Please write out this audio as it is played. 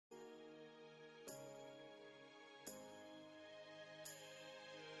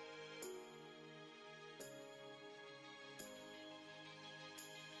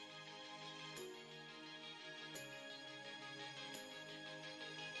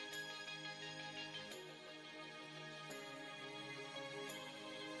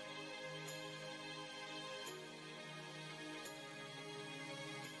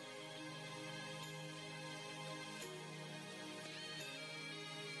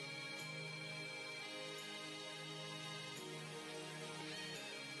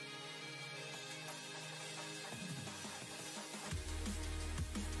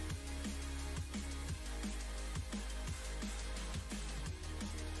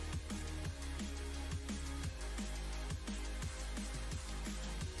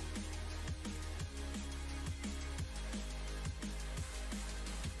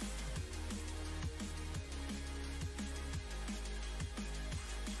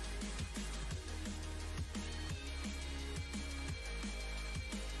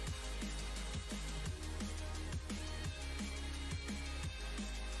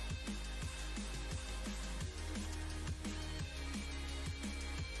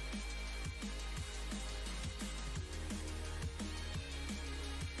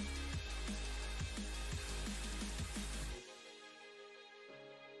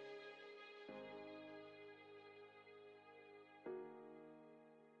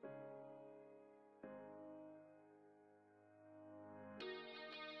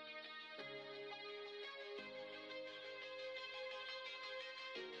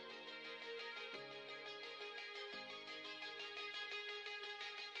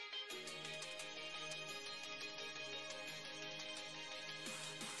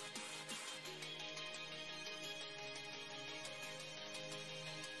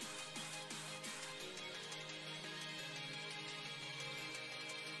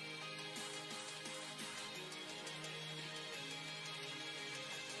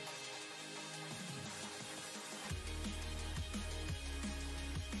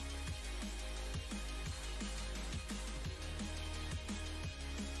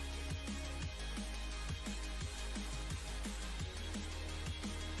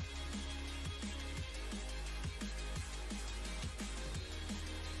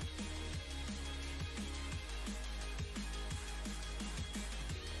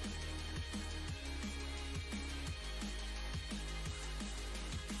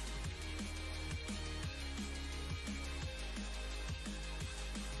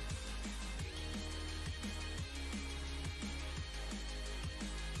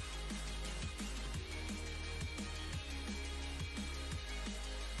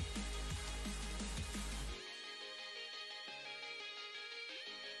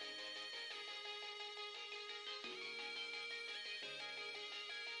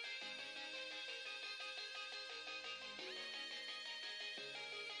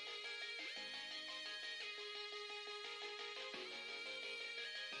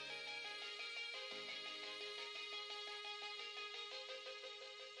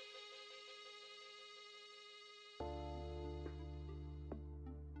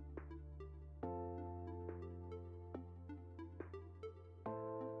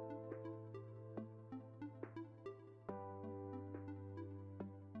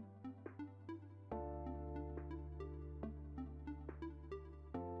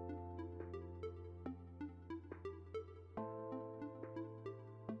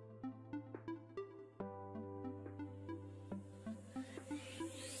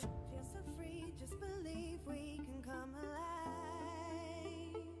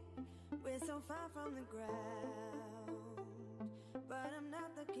on the ground, but I'm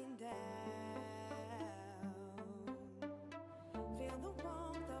not looking down. Feel the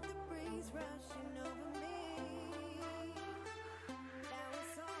warmth of the breeze rushing over me. Now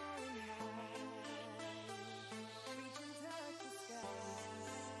it's soaring high, reach and touch the sky.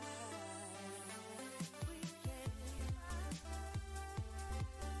 We can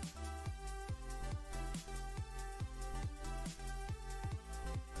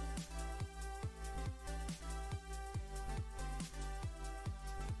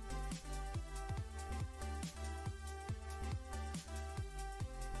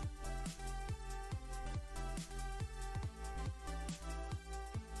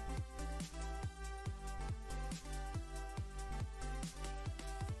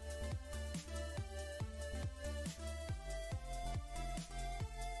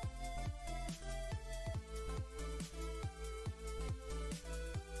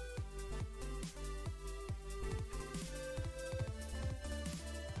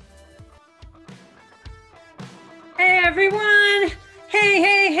Hey everyone!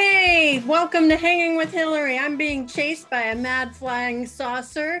 Hey! Welcome to Hanging with Hilari. I'm being chased by a mad flying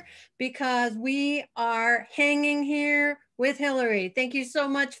saucer because we are hanging here with Hilari. Thank you so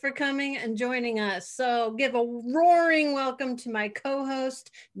much for coming and joining us. So give a roaring welcome to my co-host,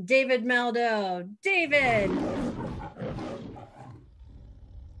 David Maldo. David!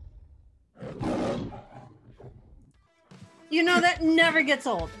 You know, that never gets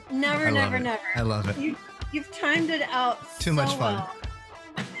old. Never. I love it. You've timed it out Too much fun. Well.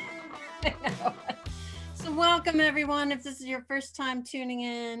 I know. So welcome everyone. If this is your first time tuning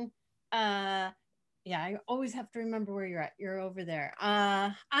in, yeah, I always have to remember where you're at. You're over there.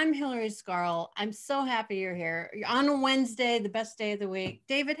 I'm Hilari Scarl. I'm so happy you're here. You're on a Wednesday, the best day of the week.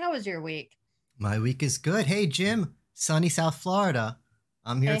 David, how was your week? My week is good. Hey, Jim, sunny South Florida.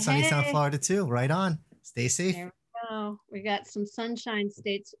 I'm here at sunny South Florida too. Right on. Stay safe. There we go. We got some sunshine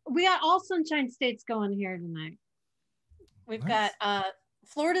states. We got all sunshine states going here tonight. We've got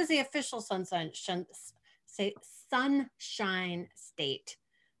Florida's the official sunshine state.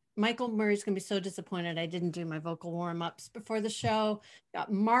 Michael Murray's gonna be so disappointed I didn't do my vocal warm-ups before the show.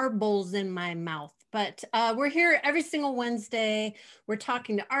 Got marbles in my mouth. But we're here every single Wednesday. We're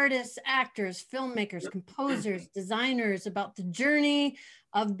talking to artists, actors, filmmakers, composers, designers about the journey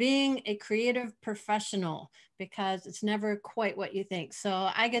of being a creative professional, because it's never quite what you think. So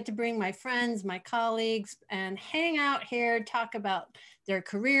I get to bring my friends, my colleagues, and hang out here, talk about their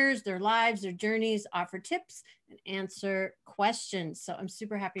careers, their lives, their journeys, offer tips, and answer questions. So I'm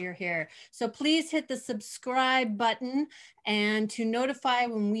super happy you're here. So please hit the subscribe button and to notify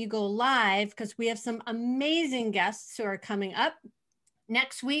when we go live, because we have some amazing guests who are coming up.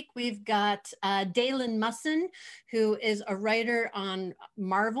 Next week, we've got Dalen Musson, who is a writer on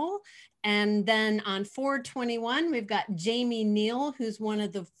Marvel. And then on 4/21, we've got Jamie Neal, who's one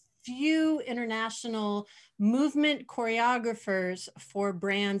of the few international movement choreographers for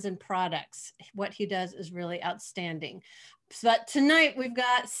brands and products. What he does is really outstanding. But tonight, we've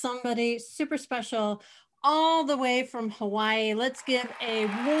got somebody super special all the way from Hawaii. Let's give a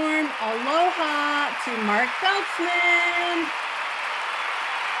warm aloha to Mark Beltzman.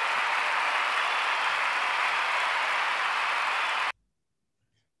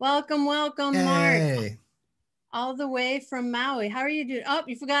 Welcome, Hey. Mark. All the way from Maui. How are you doing? Oh,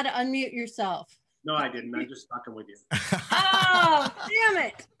 you forgot to unmute yourself. No, I didn't. I'm just talking with you. Oh, damn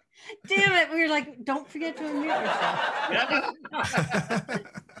it. We were like, don't forget to unmute yourself.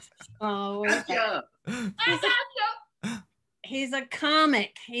 Oh, he's a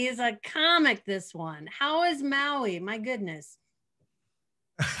comic. He's a comic, this one. How is Maui? My goodness.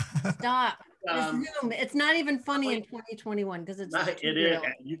 Stop. Zoom. It's not even funny in 2021 because it's it is.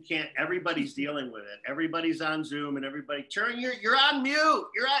 You can't. Everybody's dealing with it. Everybody's on Zoom, and everybody you're on mute.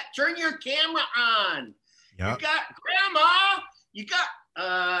 Turn your camera on. Yep. You got grandma. You got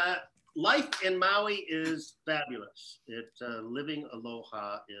life in Maui is fabulous. Living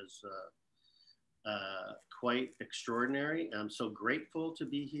aloha is quite extraordinary. I'm so grateful to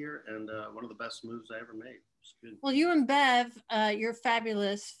be here, and one of the best moves I ever made. Well, you and Bev, your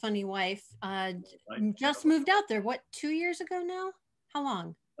fabulous, funny wife, just moved out there. What, 2 years ago now? How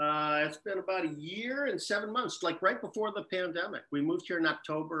long? It's been about a year and 7 months, like right before the pandemic. We moved here in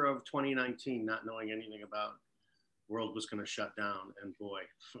October of 2019, not knowing anything about the world was going to shut down. And boy,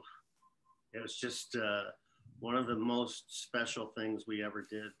 it was just one of the most special things we ever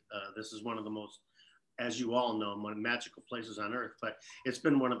did. This is one of the most, as you all know, one of the magical places on earth, but it's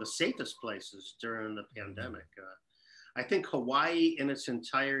been one of the safest places during the pandemic. I think Hawaii in its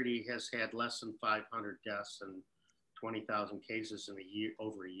entirety has had less than 500 deaths and 20,000 cases in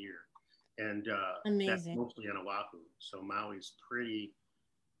over a year. and that's Amazing. mostly on Oahu. So Maui's pretty,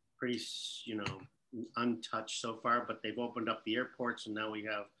 untouched so far. But they've opened up the airports, and now we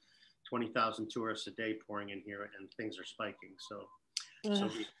have 20,000 tourists a day pouring in here, and things are spiking.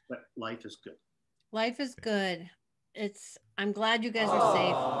 But life is good. Life is good. I'm glad you guys are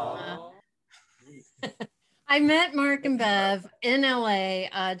safe. I met Mark and Bev in LA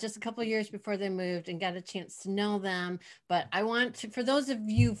just a couple of years before they moved and got a chance to know them. But I want to, for those of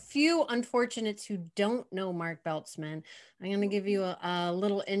you few unfortunates who don't know Mark Beltzman, I'm going to give you a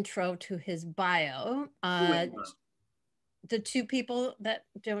little intro to his bio. The two people that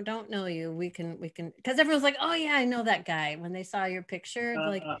don't know you, we can, because everyone's like, oh yeah, I know that guy. When they saw your picture,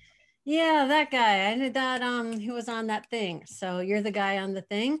 like, yeah, that guy. I knew that he was on that thing. So you're the guy on the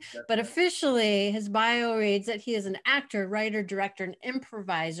thing. But officially, his bio reads that he is an actor, writer, director, and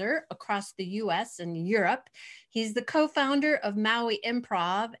improviser across the US and Europe. He's the co-founder of Maui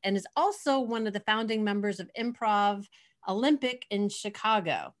Improv and is also one of the founding members of Improv Olympic in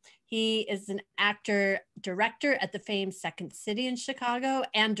Chicago. He is an actor, director at the famed Second City in Chicago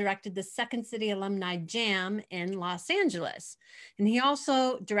and directed the Second City Alumni Jam in Los Angeles. And he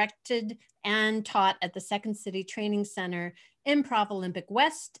also directed and taught at the Second City Training Center, Improv Olympic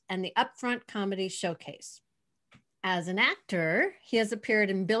West, and the Upfront Comedy Showcase. As an actor, he has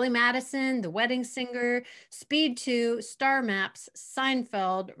appeared in Billy Madison, The Wedding Singer, Speed 2, Star Maps,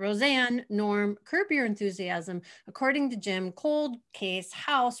 Seinfeld, Roseanne, Norm, Curb Your Enthusiasm, According to Jim, Cold Case,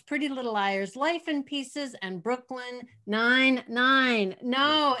 House, Pretty Little Liars, Life in Pieces, and Brooklyn Nine-Nine.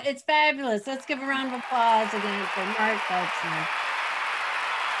 No, it's fabulous. Let's give a round of applause again for Mark Beltzman.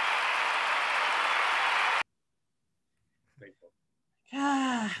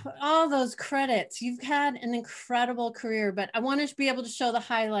 All those credits. You've had an incredible career, but I want to be able to show the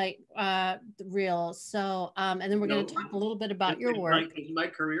highlight reel. So, and then we're going to talk a little bit about your work. Is my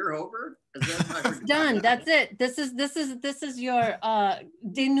career over? It's done. That's it. This is your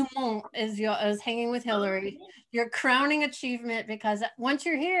denouement. Is hanging with Hilari. Your crowning achievement, because once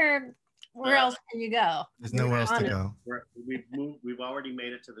you're here, where else can you go? There's nowhere else to go. We've moved. We've already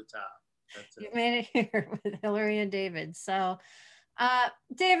made it to the top. That's it. You made it here with Hilari and David. So.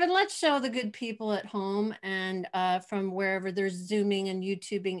 David, let's show the good people at home and from wherever they're Zooming and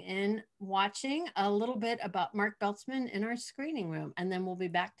YouTubing in, watching a little bit about Mark Beltzman in our screening room, and then we'll be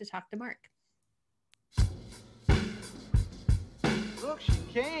back to talk to Mark. Look, she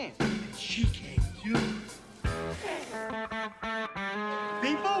came. She came too.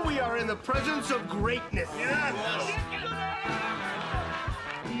 People, we are in the presence of greatness. Yes.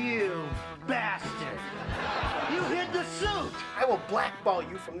 You bastard. You hid the suit! I will blackball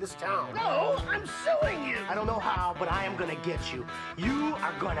you from this town. No, I'm suing you! I don't know how, but I am gonna get you. You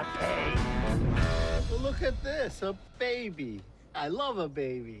are gonna pay. Well, look at this, a baby. I love a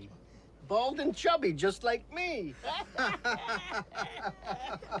baby. Bald and chubby, just like me.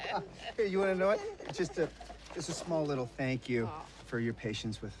 Here, you wanna know it? Just a small little thank you for your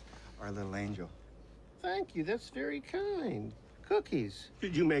patience with our little angel. Thank you, that's very kind. Cookies.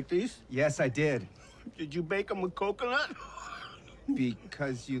 Did you make these? Yes, I did. Did you bake them with coconut?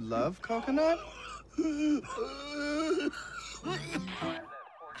 Because you love coconut? I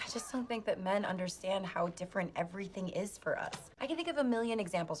just don't think that men understand how different everything is for us. I can think of a million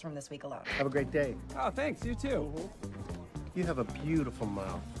examples from this week alone. Have a great day. Oh, thanks. You too. You have a beautiful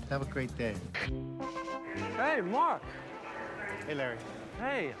mouth. Have a great day. Hey, Mark. Hey, Larry.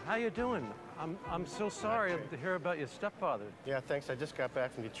 Hey, how you doing? I'm so sorry to hear about your stepfather. Yeah, thanks. I just got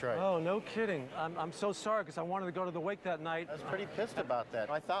back from Detroit. Oh, no kidding. I'm so sorry because I wanted to go to the wake that night. I was pretty pissed about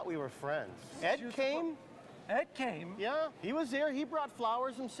that. I thought we were friends. Ed came? Ed came? Yeah, he was there. He brought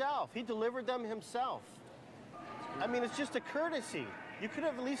flowers himself. He delivered them himself. I mean, it's just a courtesy. You could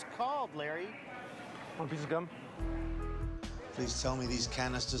have at least called, Larry. Want a piece of gum? Please tell me these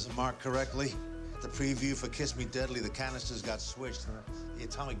canisters are marked correctly. The preview for Kiss Me Deadly, the canisters got switched and the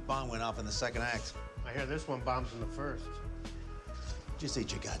atomic bomb went off in the second act. I hear this one bombs in the first. Just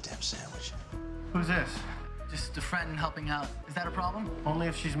eat your goddamn sandwich. Who's this? Just a friend helping out. Is that a problem? Only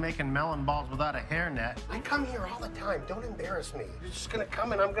if she's making melon balls without a hairnet. I come here all the time. Don't embarrass me. You're just gonna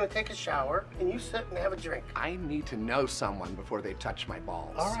come and I'm gonna take a shower and you sit and have a drink. I need to know someone before they touch my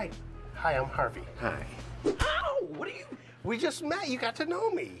balls. All right. Hi, I'm Harvey. Hi. Ow! What are you? We just met. You got to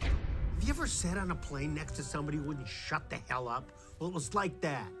know me. Have you ever sat on a plane next to somebody who wouldn't shut the hell up? Well, it was like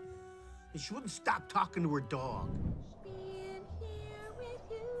that. And she wouldn't stop talking to her dog.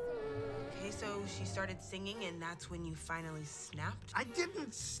 Okay, so she started singing, and that's when you finally snapped? I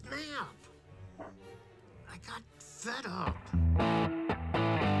didn't snap. I got fed up. I'm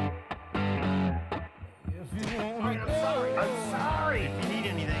sorry. If you need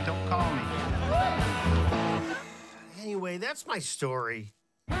anything, don't call me. that's my story.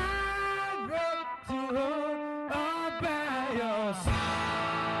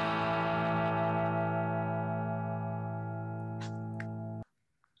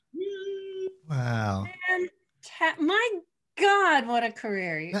 Wow. My God, what a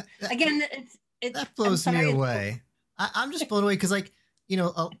career! Again, that blows me away. I'm just blown away because, like, you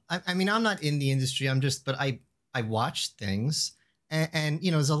know, I mean, I'm not in the industry. But I watch things, and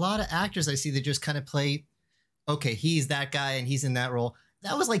you know, there's a lot of actors I see that just kind of play. Okay, he's that guy, and he's in that role.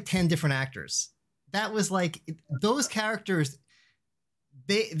 That was like 10 different actors. That was like those characters.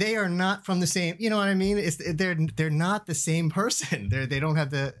 They are not from the same. You know what I mean? They're not the same person. They don't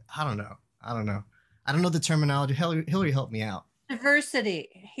have the. I don't know. I don't know the terminology. Hilary helped me out.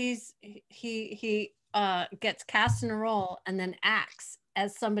 Diversity. He gets cast in a role and then acts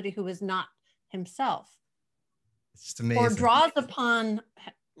as somebody who is not himself. It's just amazing. Or draws upon.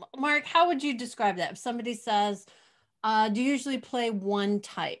 Mark, how would you describe that? If somebody says, do you usually play one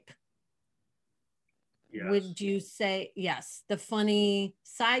type? Yes. Would you say yes, the funny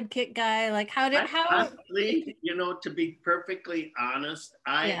sidekick guy? Like honestly, you know, to be perfectly honest,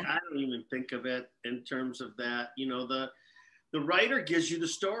 I don't even think of it in terms of that. You know, the writer gives you the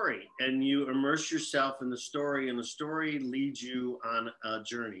story and you immerse yourself in the story, and the story leads you on a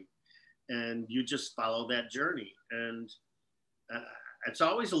journey, and you just follow that journey. And it's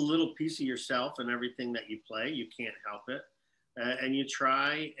always a little piece of yourself in everything that you play. You can't help it, and you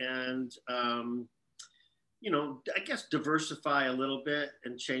try and you know, I guess diversify a little bit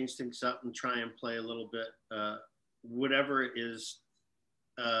and change things up and try and play a little bit, whatever it is,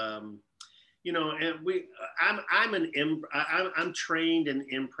 you know. And I'm trained in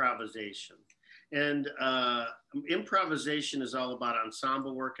improvisation, and improvisation is all about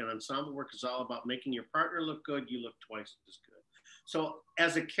ensemble work, and ensemble work is all about making your partner look good. You look twice as good. So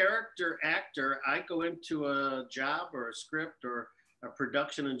as a character actor, I go into a job or a script or a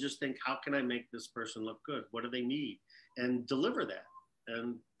production and just think, how can I make this person look good? What do they need? And deliver that.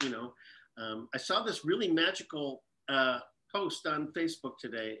 And, you know, I saw this really magical post on Facebook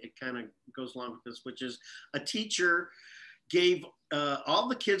today. It kind of goes along with this, which is a teacher gave all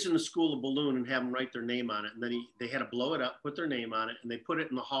the kids in the school a balloon and have them write their name on it. And then they had to blow it up, put their name on it, and they put it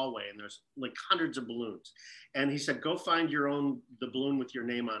in the hallway. And there's like hundreds of balloons. And he said, go find the balloon with your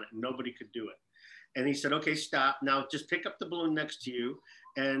name on it. And nobody could do it. And he said, okay, stop. Now just pick up the balloon next to you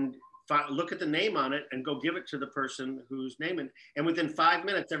and look at the name on it and go give it to the person whose name it. And within 5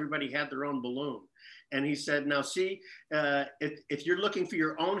 minutes, everybody had their own balloon. And he said, now see, if you're looking for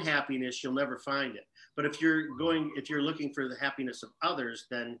your own happiness, you'll never find it. But if you're looking for the happiness of others,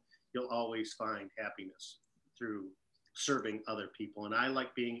 then you'll always find happiness through serving other people. And I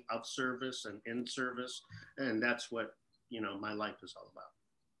like being of service and in service. And that's what, you know, my life is all about.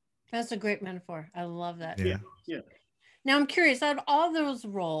 That's a great metaphor. I love that. Yeah. Now I'm curious, out of all those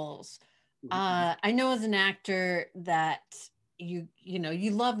roles, I know as an actor that you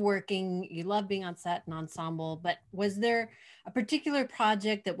love working, you love being on set and ensemble, but was there a particular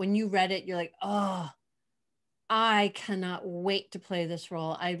project that when you read it, you're like, oh, I cannot wait to play this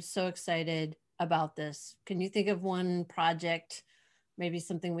role. I'm so excited about this. Can you think of one project, maybe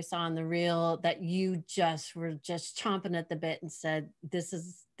something we saw on the reel that you just were just chomping at the bit and said, this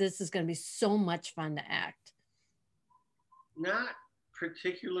is going to be so much fun to act? Not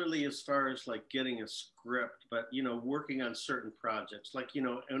particularly as far as like getting a script, but, you know, working on certain projects. Like, you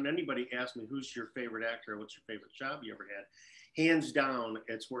know, when anybody asks me, who's your favorite actor? What's your favorite job you ever had? Hands down,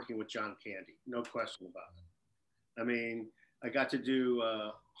 it's working with John Candy. No question about it. I mean, I got to do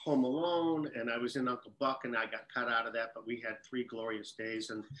Home Alone, and I was in Uncle Buck, and I got cut out of that, but we had 3 glorious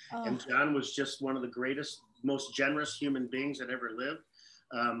days. And John was just one of the greatest, most generous human beings that ever lived.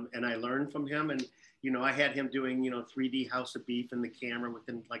 And I learned from him. And, you know, I had him doing, you know, 3D House of Beef in the camera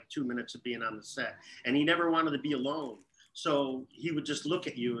within like 2 minutes of being on the set. And he never wanted to be alone. So he would just look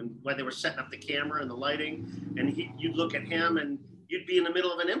at you, and while they were setting up the camera and the lighting, and you'd look at him, and you'd be in the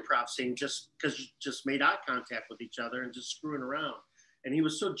middle of an improv scene just because you just made eye contact with each other and just screwing around. And he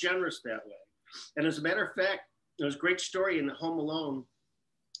was so generous that way. And as a matter of fact, there's a great story in Home Alone.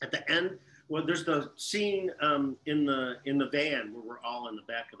 At the end, well, there's the scene in the van where we're all in the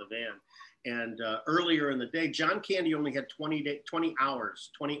back of the van. And earlier in the day, John Candy only had 20 hours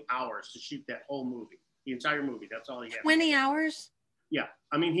to shoot that whole movie, the entire movie. That's all he had. 20 hours? Yeah.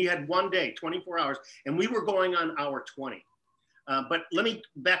 I mean, he had one day, 24 hours, and we were going on hour 20. But let me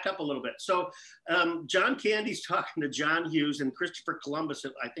back up a little bit. So John Candy's talking to John Hughes and Christopher Columbus.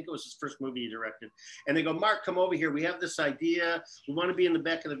 I think it was his first movie he directed. And they go, Mark, come over here. We have this idea. We want to be in the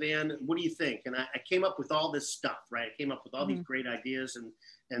back of the van. What do you think? And I came up with all this stuff, right? I came up with all these great ideas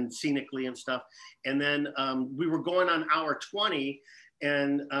and scenically and stuff. And then we were going on hour 20,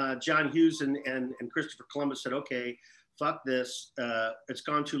 and John Hughes and Christopher Columbus said, okay, fuck this. It's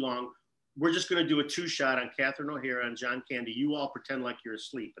gone too long. We're just going to do a 2-shot on Catherine O'Hara and John Candy. You all pretend like you're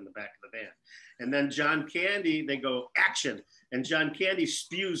asleep in the back of the van. And then John Candy, they go, action. And John Candy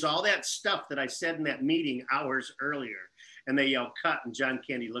spews all that stuff that I said in that meeting hours earlier. And they yell, cut. And John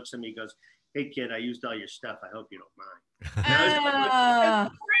Candy looks at me and goes, hey, kid, I used all your stuff. I hope you don't mind. And I was like,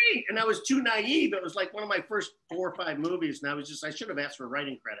 that's great. And I was too naive. It was like one of my first 4 or 5 movies. And I should have asked for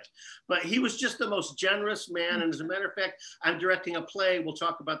writing credit. But he was just the most generous man. And as a matter of fact, I'm directing a play. We'll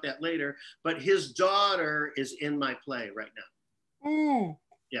talk about that later. But his daughter is in my play right now.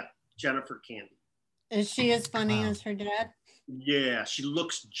 Yeah, Jennifer Candy. Is she as funny as her dad? Yeah, she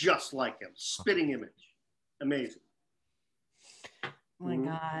looks just like him. Spitting image. Amazing. Oh my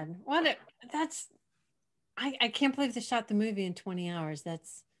God. I can't believe they shot the movie in 20 hours.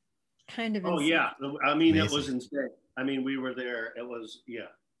 That's kind of insane. Oh yeah. I mean, amazing. It was insane. I mean, we were there. It was, yeah.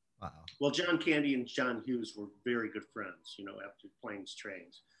 Wow. Well, John Candy and John Hughes were very good friends, you know, after Planes,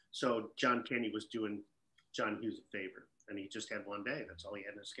 Trains. So John Candy was doing John Hughes a favor, and he just had one day. That's all he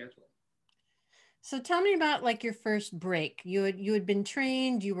had in his schedule. So tell me about like your first break. You had been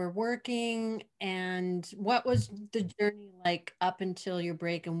trained, you were working, and what was the journey like up until your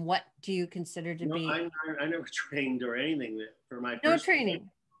break, and what do you consider to be? I never trained or anything for my no first training. Break.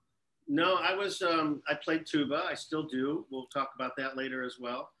 No, I was I played tuba. I still do. We'll talk about that later as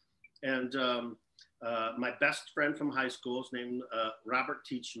well. And my best friend from high school is named Robert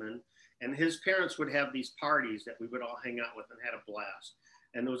Teachman, and his parents would have these parties that we would all hang out with and had a blast.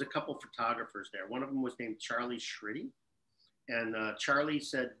 And there was a couple photographers there. One of them was named Charlie Schritty. And Charlie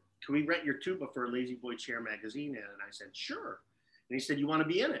said, can we rent your tuba for a Lazy Boy Chair magazine? And I said, sure. And he said, you want to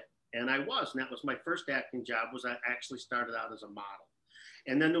be in it? And I was. And that was my first acting job. I actually started out as a model.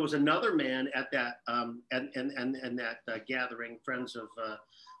 And then there was another man at that gathering, friends of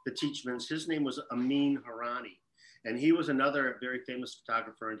the Teachmans. His name was Amin Harani. And he was another very famous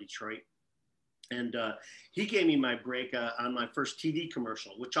photographer in Detroit. And he gave me my break on my first TV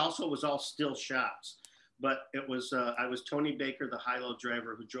commercial, which also was all still shots. But it was, I was Tony Baker, the high-low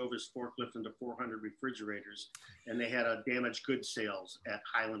driver who drove his forklift into 400 refrigerators. And they had a damaged goods sales at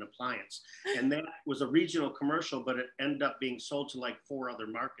Highland Appliance. And that was a regional commercial, but it ended up being sold to like 4 other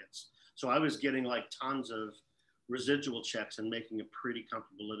markets. So I was getting like tons of residual checks and making a pretty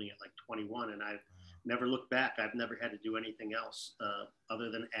comfortable living at like 21. And I've never looked back. I've never had to do anything else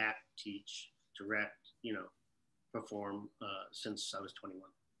other than act, teach, direct, you know, perform since I was 21.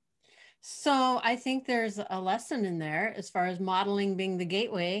 So I think there's a lesson in there as far as modeling being the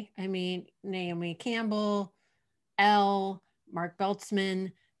gateway. I mean, Naomi Campbell, Elle, Mark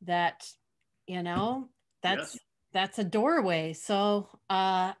Beltzman, that, you know, that's a doorway. So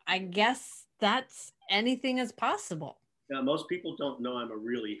I guess that's anything is possible. Yeah, most people don't know I'm a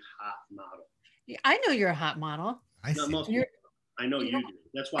really hot model. Yeah, I know you're a hot model. I know you do.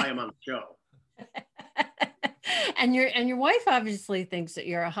 That's why I'm on the show. And your wife obviously thinks that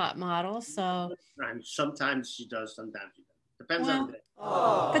you're a hot model, so sometimes she does, sometimes she doesn't. Depends on the day.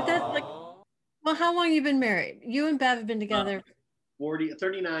 But that's like, well, how long you been married? You and Bev have been together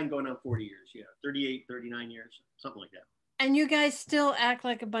 39 going on 40 years. Yeah, 38, 39 years, something like that. And you guys still act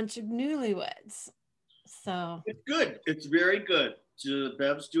like a bunch of newlyweds. So it's good. It's very good.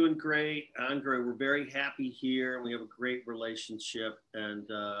 Bev's doing great. I'm great. We're very happy here, and we have a great relationship. And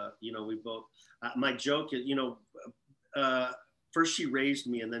you know, we both. My joke is, you know, first she raised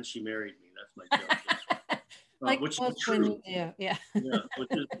me and then she married me. That's my joke. Like which is true. Yeah. Yeah,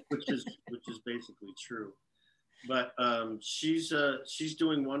 which is basically true. But she's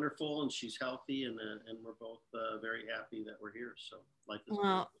doing wonderful and she's healthy, and we're both very happy that we're here. So life is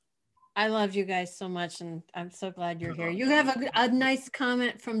great. I love you guys so much, and I'm so glad you're here. You have a nice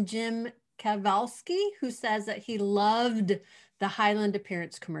comment from Jim Kowalski, who says that he loved the Highland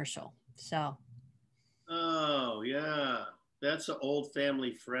Appearance commercial. So. Oh, yeah. That's an old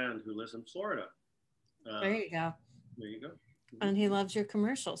family friend who lives in Florida. There you go. There you go. And he loves your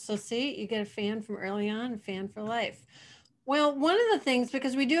commercials. So see, you get a fan from early on, a fan for life. Well, one of the things,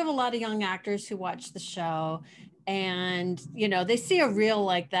 because we do have a lot of young actors who watch the show, and, you know, they see a reel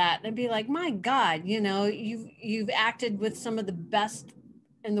like that and be like, my God, you know, you've acted with some of the best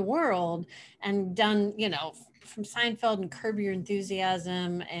in the world and done, you know, from Seinfeld and Curb Your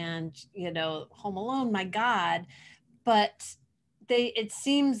Enthusiasm and, you know, Home Alone, my God. But it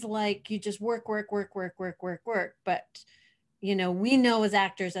seems like you just work, but you know, we know as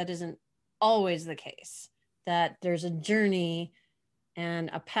actors that isn't always the case, that there's a journey and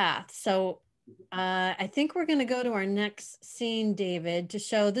a path. So I think we're going to go to our next scene, David, to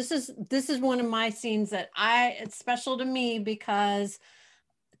show this is one of my scenes that it's special to me, because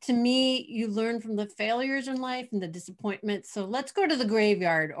to me, you learn from the failures in life and the disappointments. So let's go to the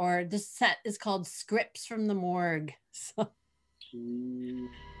graveyard, or this set is called Scripts from the Morgue. So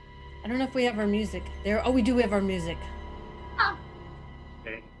I don't know if we have our music there. Oh, we do have our music.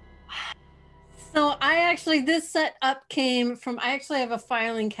 Okay. So this setup came from, I actually have a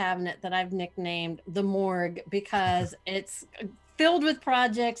filing cabinet that I've nicknamed the Morgue, because it's filled with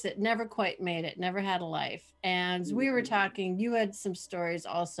projects. It never quite made it, never had a life. And as we were talking, you had some stories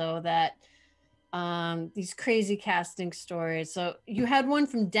also that, these crazy casting stories. So you had one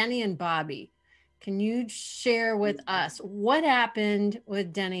from Denny and Bobby. Can you share with us what happened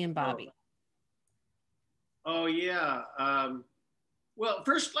with Denny and Bobby? Oh yeah. Well,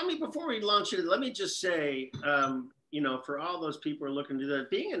 first, before we launch it, let me just say, you know, for all those people who are looking to do that,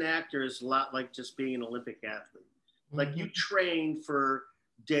 being an actor is a lot like just being an Olympic athlete. Like, you train for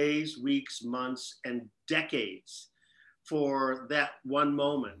days, weeks, months, and decades for that one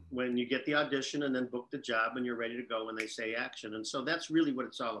moment when you get the audition and then book the job and you're ready to go when they say action. And so that's really what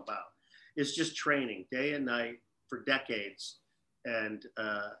it's all about. It's just training day and night for decades. And,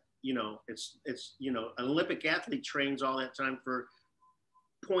 you know, it's, you know, an Olympic athlete trains all that time for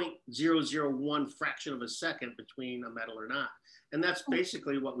 0.001 fraction of a second between a medal or not. And that's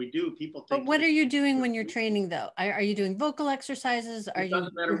basically what we do. People think. But what are you doing when you're training, though? Are you doing vocal exercises? It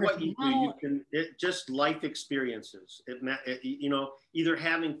doesn't matter what you do. Just life experiences. You know, either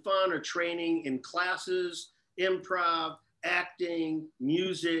having fun or training in classes, improv, acting,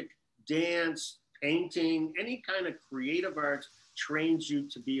 music, dance, painting, any kind of creative arts trains you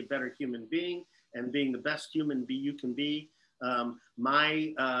to be a better human being and being the best human being you can be.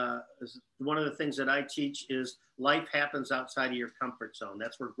 One of the things that I teach is life happens outside of your comfort zone.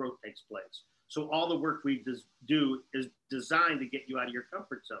 That's where growth takes place. So all the work we do is designed to get you out of your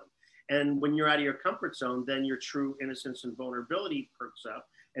comfort zone. And when you're out of your comfort zone, then your true innocence and vulnerability perks up.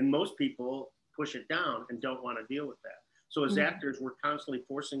 And most people push it down and don't want to deal with that. So as actors, we're constantly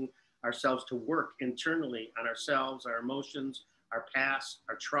forcing ourselves to work internally on ourselves, our emotions, our past,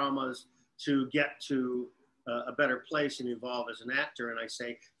 our traumas, to get to a better place and evolve as an actor. And I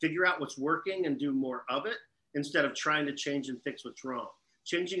say, figure out what's working and do more of it instead of trying to change and fix what's wrong.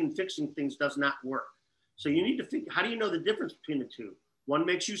 Changing and fixing things does not work. So you need to figure, how do you know the difference between the two? One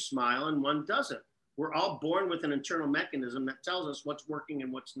makes you smile and one doesn't. We're all born with an internal mechanism that tells us what's working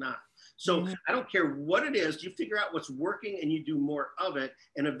and what's not. So I don't care what it is, you figure out what's working and you do more of it.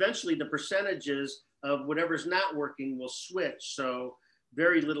 And eventually the percentages of whatever's not working will switch. So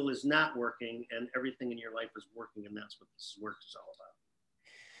very little is not working and everything in your life is working. And that's what this work is all about.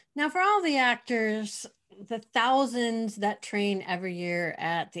 Now, for all the actors, the thousands that train every year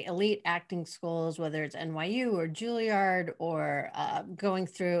at the elite acting schools, whether it's NYU or Juilliard or going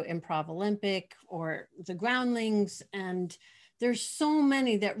through Improv Olympic or the Groundlings, and there's so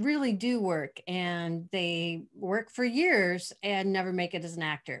many that really do work and they work for years and never make it as an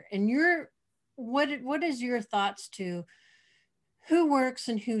actor. And what is your thoughts to who works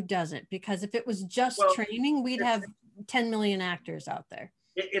and who doesn't? Because if it was just training, we'd have 10 million actors out there.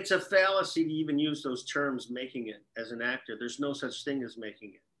 It's a fallacy to even use those terms, making it as an actor. There's no such thing as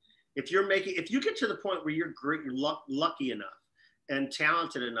making it. If you get to the point where you're great, you're lucky enough and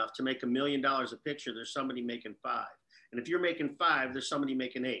talented enough to make $1 million a picture, there's somebody making 5. And if you're making 5, there's somebody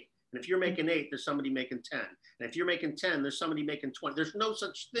making 8. And if you're making 8, there's somebody making 10. And if you're making 10, there's somebody making 20. There's no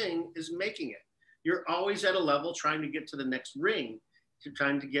such thing as making it. You're always at a level trying to get to the next ring,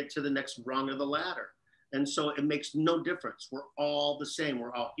 trying to get to the next rung of the ladder. And so it makes no difference. We're all the same.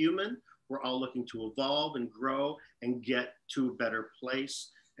 We're all human. We're all looking to evolve and grow and get to a better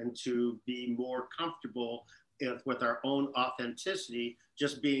place and to be more comfortable with our own authenticity,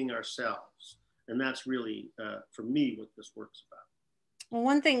 just being ourselves. And that's really, for me, what this work's about. Well,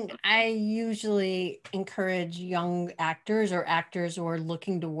 one thing I usually encourage young actors or actors who are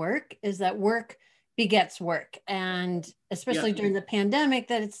looking to work is that work begets work. And especially during the pandemic,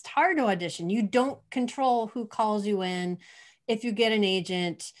 that it's hard to audition. You don't control who calls you in. If you get an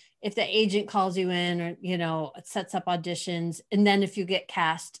agent, if the agent calls you in or, you know, sets up auditions, and then if you get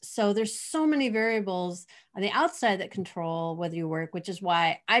cast. So there's so many variables on the outside that control whether you work, which is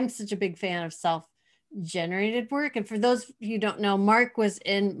why I'm such a big fan of self-generated work. And for those of you who don't know, Mark was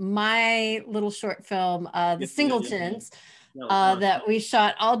in my little short film, The Singletons. that we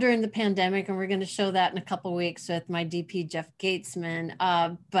shot all during the pandemic, and we're going to show that in a couple weeks with my DP Jeff Gatesman.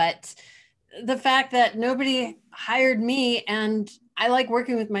 But the fact that nobody hired me, and I like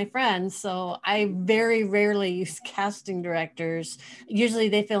working with my friends, so I very rarely use casting directors. Usually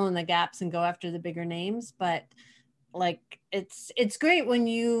they fill in the gaps and go after the bigger names, but like it's great when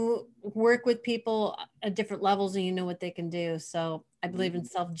you work with people at different levels and you know what they can do. So I believe in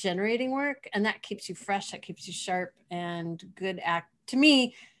self-generating work, and that keeps you fresh, that keeps you sharp and good. To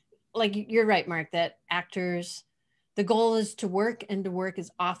me, like you're right, Mark, that actors, the goal is to work and to work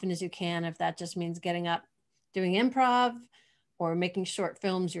as often as you can. If that just means getting up, doing improv or making short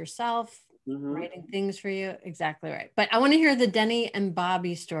films yourself, writing things for you. Exactly right. But I want to hear the Denny and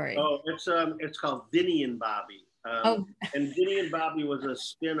Bobby story. Oh, it's called Vinny and Bobby. And Vinny and Bobby was a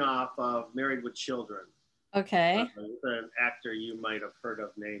spin-off of Married with Children. Okay. An actor you might have heard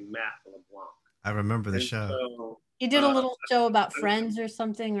of named Matt LeBlanc. I remember the show. So, he did a little show about friends or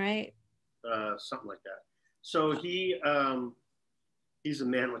something, right? Something like that. So he's a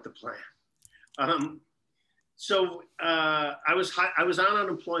man with a plan. I was on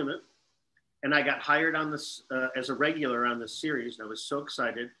unemployment, and I got hired on this as a regular on this series, and I was so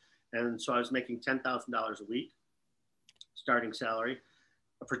excited. And so I was making $10,000 a week, starting salary,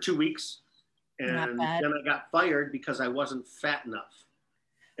 for 2 weeks. And then I got fired because I wasn't fat enough.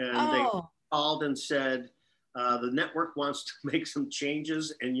 And they called and said, the network wants to make some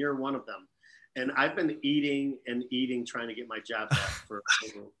changes, and you're one of them. And I've been eating and eating, trying to get my job back for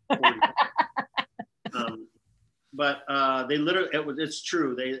over 40 years. But they literally, it's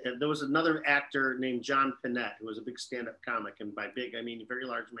true. There was another actor named John Pinette, who was a big stand-up comic. And by big, I mean a very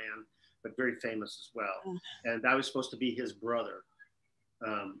large man, but very famous as well. And I was supposed to be his brother.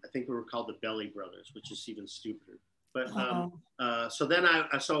 I think we were called the Belly Brothers, which is even stupider. But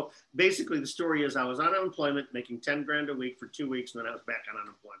so basically the story is I was on unemployment, making 10 grand a week for 2 weeks, and then I was back on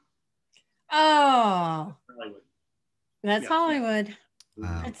unemployment. Oh, Hollywood. That's Hollywood.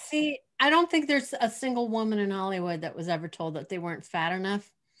 Wow. But see, I don't think there's a single woman in Hollywood that was ever told that they weren't fat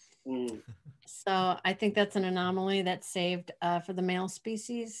enough. So I think that's an anomaly that's saved for the male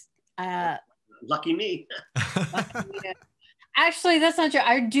species. Lucky me. Actually, that's not true.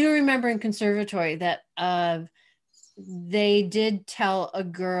 I do remember in conservatory that they did tell a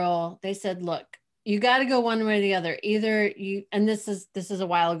girl, they said, look, you got to go one way or the other. Either you, and this is a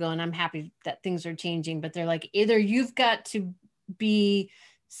while ago, and I'm happy that things are changing, but they're like, either you've got to be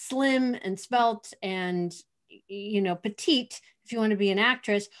slim and svelte and, you know, petite if you want to be an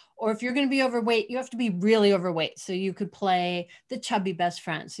actress, or if you're going to be overweight, you have to be really overweight. So you could play the chubby best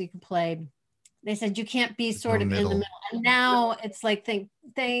friend. So you could play, they said you can't be sort of in the middle. And now it's like,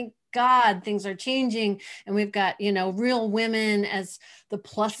 thank God things are changing, and we've got, you know, real women as the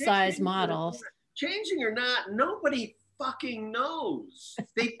plus size models. Changing or not, nobody fucking knows.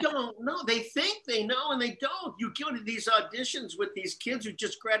 They don't know. They think they know, and they don't. You go to these auditions with these kids who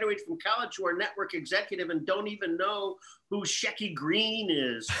just graduated from college, who are network executive and don't even know who Shecky Green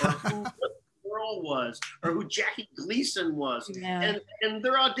is, or who Scarl was, or who Jackie Gleason was. Yeah. And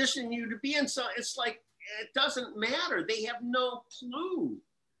they're auditioning you to be in. So it's like, it doesn't matter. They have no clue.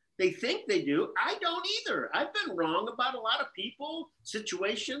 They think they do. I don't either. I've been wrong about a lot of people,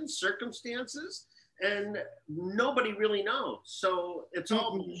 situations, circumstances, and nobody really knows. So it's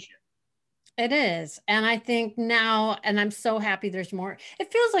all bullshit. It is. And I think now, and I'm so happy there's more,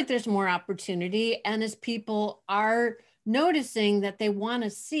 it feels like there's more opportunity. And as people are noticing that they want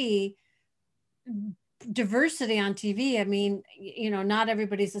to see diversity on TV, I mean, you know, not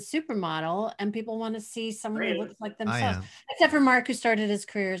everybody's a supermodel, and people want to see someone who looks like themselves. Except for Mark, who started his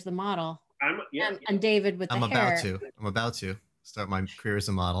career as the model, and David with the hair. I'm about to start my career as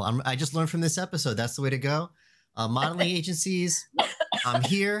a model. I just learned from this episode that's the way to go. Modeling agencies, I'm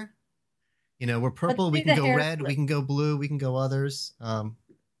here. You know, we're purple. We can go red. We can go blue. We can go others. I'm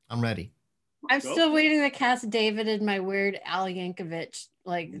ready. I'm still waiting to cast David in my Weird Al Yankovic.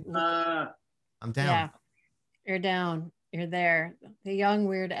 Like, I'm down. Yeah, you're down. You're there. The young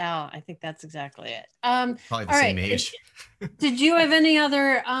Weird Al. I think that's exactly it. Probably the same age. Did you have any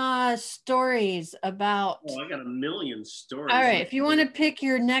other stories about? Oh, I got a million stories. All right. If you want to pick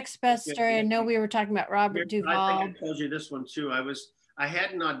your next best story, I know we were talking about Robert Duvall. I think I told you this one too. I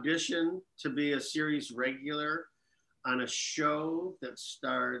had an audition to be a series regular on a show that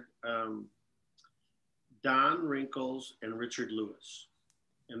starred Don Rickles and Richard Lewis.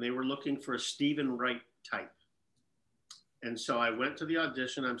 And they were looking for a Stephen Wright type. And so I went to the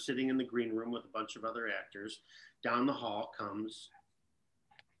audition. I'm sitting in the green room with a bunch of other actors. Down the hall comes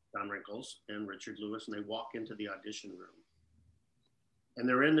Don Rickles and Richard Lewis, and they walk into the audition room. And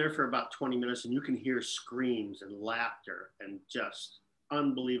they're in there for about 20 minutes, and you can hear screams and laughter and just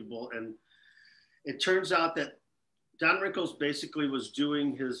unbelievable. And it turns out that Don Rickles basically was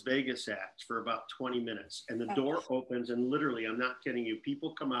doing his Vegas act for about 20 minutes, and the door opens, and literally, I'm not kidding you,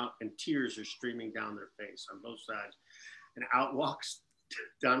 people come out and tears are streaming down their face on both sides. And out walks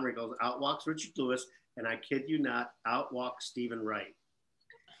Don Rickles, out walks Richard Lewis, and I kid you not, out walks Stephen Wright.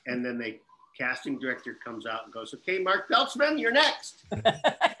 And then the casting director comes out and goes, "Okay, Mark Beltzman, you're next."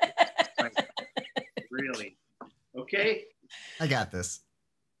 Like, really? Okay. I got this.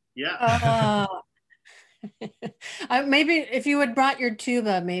 Yeah. Maybe if you had brought your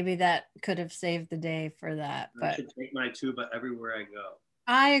tuba, maybe that could have saved the day for that. But I should take my tuba everywhere I go.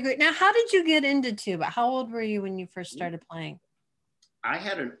 I agree. Now, how did you get into tuba? How old were you when you first started playing? I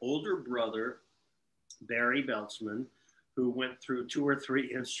had an older brother, Barry Beltzman, who went through 2 or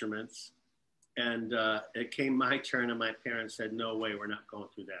 3 instruments. And it came my turn, and my parents said, "No way, we're not going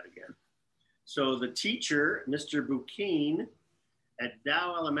through that again." So the teacher, Mr. Bukeen, at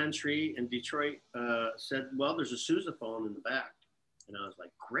Dow Elementary in Detroit, said, "Well, there's a sousaphone in the back." And I was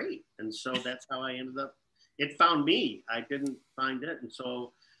like, "Great." And so that's how I ended up. It found me. I didn't find it. And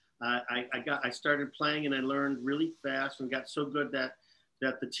so I started playing, and I learned really fast and got so good that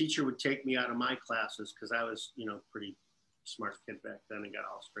the teacher would take me out of my classes, because I was, pretty smart kid back then and got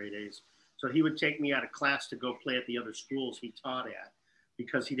all straight A's. So he would take me out of class to go play at the other schools he taught at,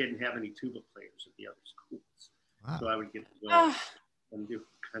 because he didn't have any tuba players at the other schools. Wow. So I would get to go and do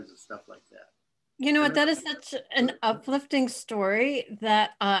kinds of stuff like that. You know what? That is such an uplifting story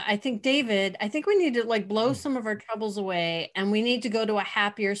that I think, David, we need to blow some of our troubles away, and we need to go to a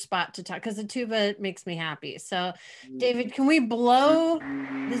happier spot to talk, because the tuba makes me happy. So, David, can we blow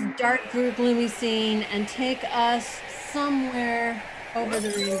this dark, gloomy scene and take us somewhere over the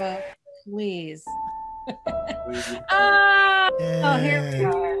rainbow, please? Oh, here we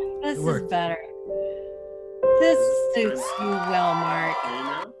are. This is better. This suits you well, Mark.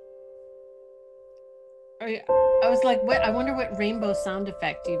 I was like, what? I wonder what rainbow sound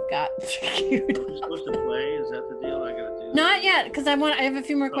effect you've got. You're supposed to play? Is that the deal I gotta do? Not yet, because I have a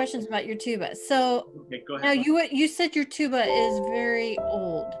few more questions about your tuba. So okay, go ahead. now you said your tuba is very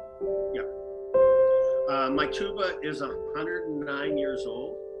old. Yeah. My tuba is 109 years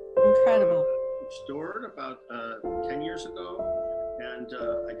old. Incredible. Restored about 10 years ago, and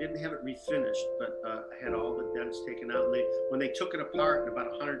I didn't have it refinished, but I had all the dents taken out. And when they took it apart in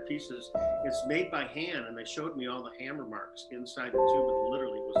about 100 pieces, it's made by hand, and they showed me all the hammer marks inside the tuba.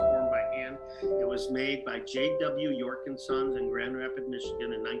 Literally, it was formed by hand. It was made by J.W. York and Sons in Grand Rapids,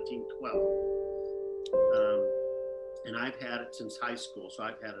 Michigan, in 1912. And I've had it since high school, so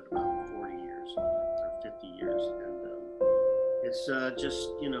I've had it about 40 years or 50 years, and it's just,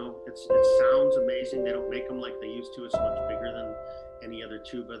 it sounds amazing. They don't make them like they used to. It's much bigger than any other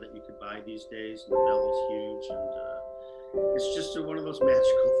tuba that you could buy these days. And the bell is huge. And it's just one of those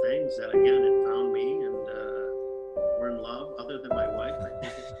magical things that, again, it found me, and we're in love. Other than my wife, I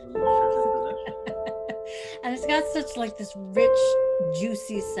think it's one of the treasured possessions. And it's got such this rich,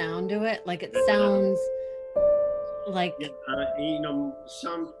 juicy sound to it. It sounds like...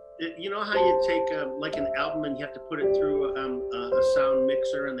 You know how you take an album and you have to put it through a sound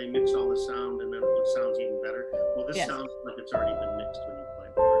mixer, and they mix all the sound, and then it sounds even better? Well, this sounds like it's already been mixed when you play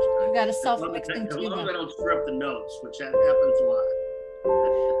it the first time. You got a self-mixing tuba. As long as I don't screw up the notes, which that happens a lot.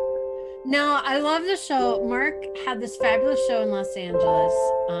 Now, I love the show. Mark had this fabulous show in Los Angeles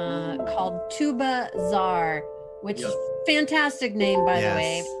called Tuba Czar, which is a fantastic name, by the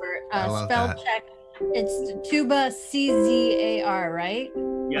way, for spell check. It's tuba CZAR, right?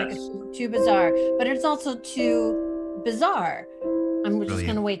 Yes. Tuba Czar, but it's also too bizarre. I'm just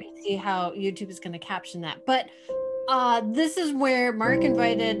going to wait to see how YouTube is going to caption that. But this is where Mark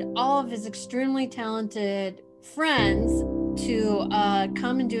invited all of his extremely talented friends to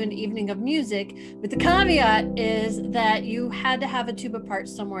come and do an evening of music. But the caveat is that you had to have a tuba part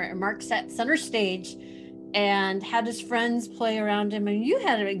somewhere, and Mark sat center stage and had his friends play around him. And you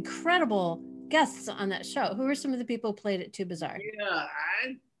had an incredible guests on that show. Who were some of the people who played at Tuba Czar? Yeah,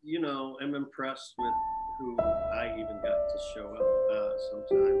 I am impressed with who I even got to show up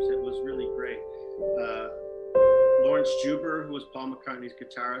sometimes. It was really great. Lawrence Juber, who was Paul McCartney's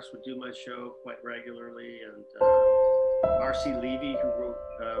guitarist, would do my show quite regularly, and Marcy Levy, who wrote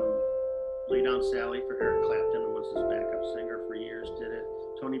Lay Down Sally for Eric Clapton and was his backup singer for years, did it.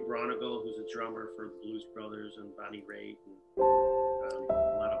 Tony Bronigal, who's a drummer for the Blues Brothers, and Bonnie Raitt, and a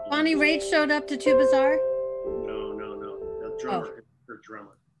lot of Bonnie Raitt showed up to Tuba Czar? No. The drummer, her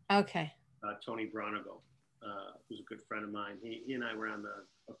drummer. Okay. Tony Bronigal, who's a good friend of mine. He and I were on the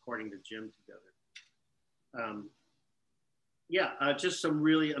According to Jim together. Yeah, just some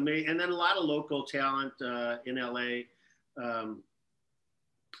really amazing, and then a lot of local talent in LA.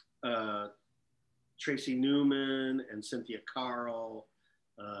 Tracy Newman and Cynthia Carl,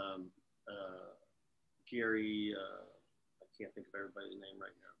 Gary, I can't think of everybody's name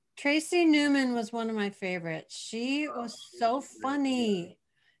right now. Tracy Newman was one of my favorites. She was so funny.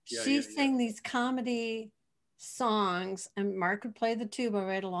 She sang these comedy songs, and Mark would play the tuba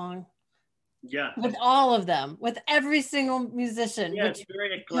right along. Yeah. With all of them, with every single musician. Yeah, which it's very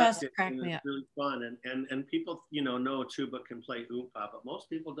just eclectic cracked and me it's up. really fun. And people, you know a tuba can play oompa, but most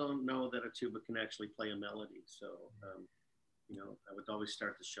people don't know that a tuba can actually play a melody. So, you know, I would always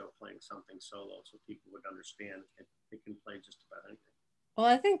start the show playing something solo so people would understand it can play just about anything. Well,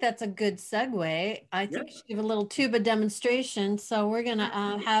 I think that's a good segue. I think we should give a little tuba demonstration. So we're going to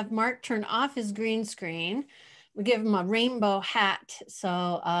have Mark turn off his green screen. We give him a rainbow hat,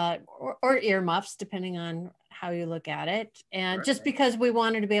 so or earmuffs, depending on how you look at it. And just because we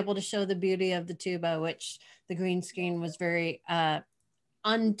wanted to be able to show the beauty of the tuba, which the green screen was very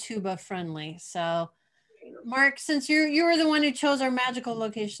untuba friendly. So Mark, since you were the one who chose our magical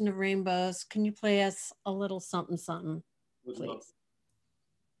location of rainbows, can you play us a little something, something, please?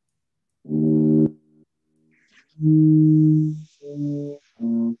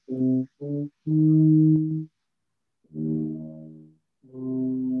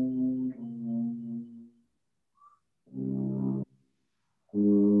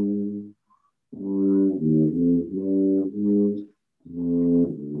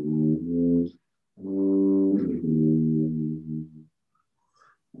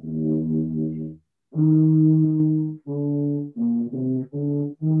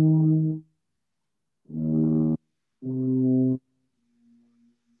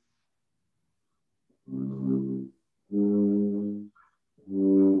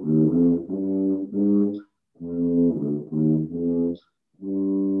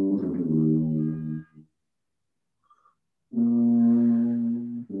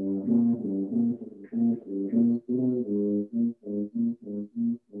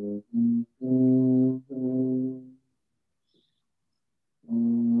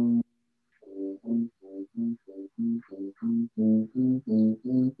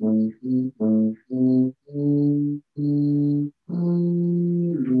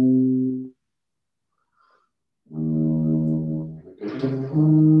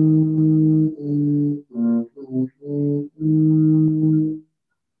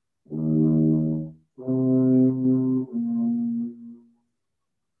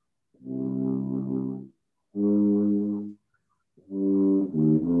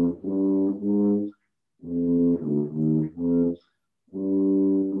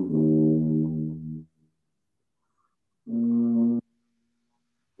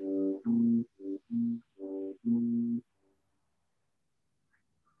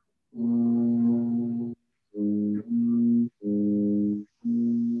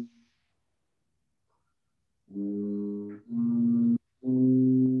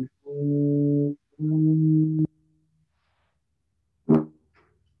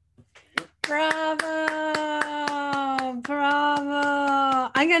 Bravo,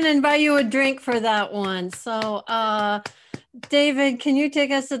 bravo. I'm going to invite you a drink for that one. So, David, can you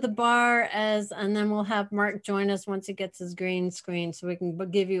take us to the bar and then we'll have Mark join us once he gets his green screen so we can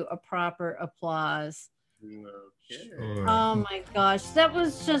give you a proper applause. Okay. Oh my gosh, that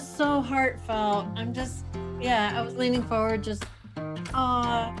was just so heartfelt. I was leaning forward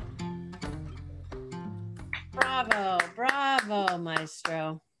bravo,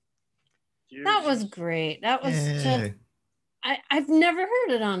 maestro. Cheers. That was great. That was just, I've never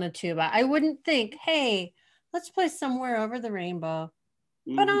heard it on a tuba. I wouldn't think, hey, let's play Somewhere Over the Rainbow,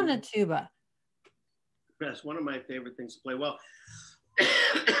 but on a tuba. That's one of my favorite things to play. Well,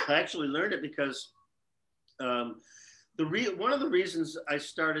 I actually learned it because one of the reasons I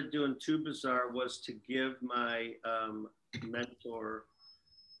started doing Tubazar was to give my mentor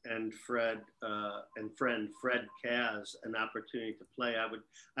and friend Fred Kaz an opportunity to play.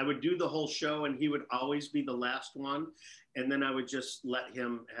 I would do the whole show and he would always be the last one, and then I would just let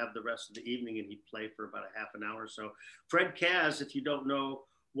him have the rest of the evening and he'd play for about a half an hour or so. Fred Kaz, if you don't know,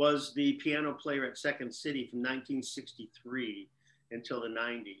 was the piano player at Second City from 1963 until the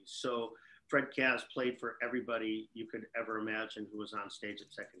 90s. So Fred Kaz played for everybody you could ever imagine who was on stage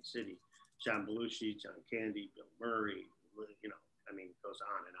at Second City. John Belushi, John Candy, Bill Murray, you know, I mean, it goes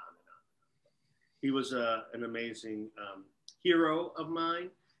on and on and on. He was an amazing hero of mine,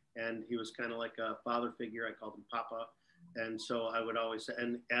 and he was kind of like a father figure. I called him Papa. And so I would always say,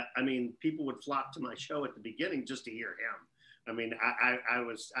 and I mean, people would flock to my show at the beginning just to hear him. I mean, I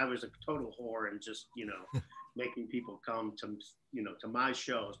was a total whore and just, you know, making people come to, to my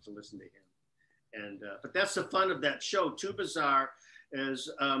shows to listen to him. And, but that's the fun of that show. Too Bizarre is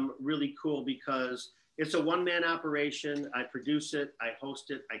really cool because it's a one-man operation. I produce it, I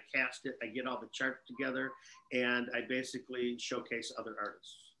host it, I cast it, I get all the charts together, and I basically showcase other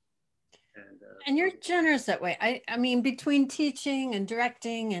artists. And you're generous that way. I mean, between teaching and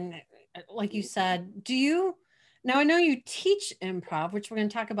directing and like you said, now I know you teach improv, which we're going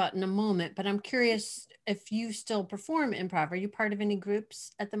to talk about in a moment, but I'm curious if you still perform improv. Are you part of any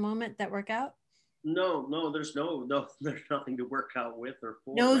groups at the moment that work out? No, there's there's nothing to work out with or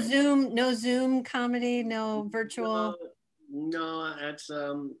for. No Zoom comedy, no virtual. No, that's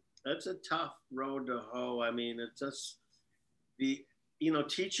a tough road to hoe. I mean, it's just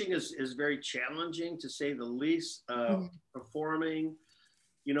teaching is very challenging to say the least. Performing,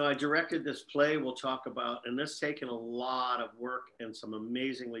 I directed this play we'll talk about, and this taken a lot of work and some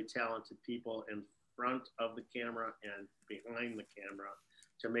amazingly talented people in front of the camera and behind the camera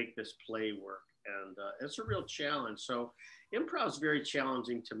to make this play work. And it's a real challenge. So improv is very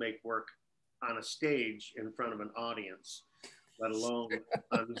challenging to make work on a stage in front of an audience, let alone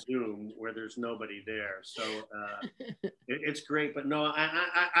on Zoom where there's nobody there. So it's great. But no,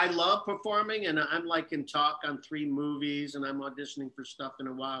 I love performing, and I'm like in talk on 3 movies, and I'm auditioning for stuff in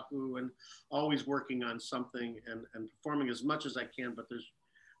Oahu and always working on something and performing as much as I can. But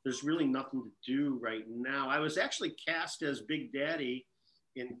there's really nothing to do right now. I was actually cast as Big Daddy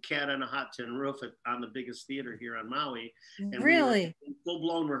in Cat on a Hot Tin Roof on the biggest theater here on Maui. And really? We were in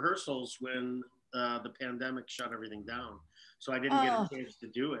full-blown rehearsals when the pandemic shut everything down. So I didn't get a chance to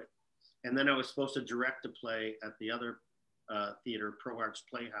do it. And then I was supposed to direct a play at the other theater, Pro Arts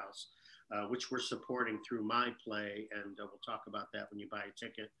Playhouse, which we're supporting through my play. And we'll talk about that when you buy a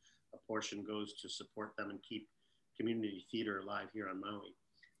ticket. A portion goes to support them and keep community theater alive here on Maui.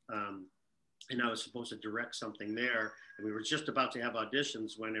 And I was supposed to direct something there, and we were just about to have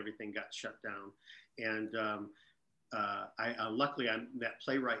auditions when everything got shut down. And luckily, that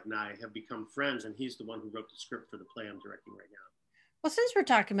playwright and I have become friends, and he's the one who wrote the script for the play I'm directing right now. Well, since we're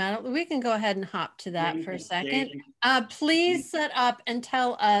talking about it, we can go ahead and hop to that for a second. Please set up and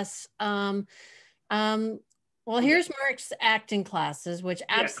tell us. Well, here's Mark's acting classes, which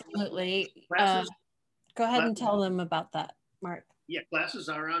absolutely. Go ahead and tell them about that, Mark. Yeah, classes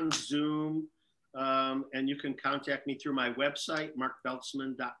are on Zoom, and you can contact me through my website,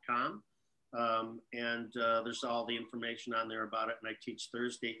 markbeltzman.com. And there's all the information on there about it. And I teach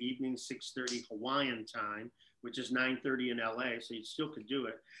Thursday evening, 6:30 Hawaiian time, which is 9:30 in LA, so you still could do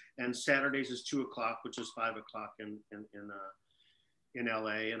it. And Saturdays is 2 o'clock, which is 5 o'clock in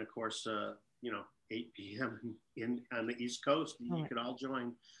LA. And of course, 8 p.m. on the East Coast. You could all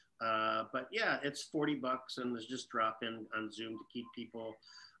join. But yeah, it's $40, and there's just drop in on Zoom to keep people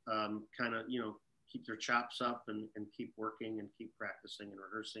keep their chops up and keep working and keep practicing and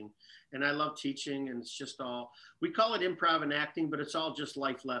rehearsing. And I love teaching, and it's just we call it improv and acting, but it's all just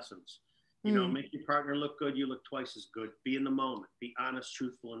life lessons. Make your partner look good, you look twice as good. Be in the moment, be honest,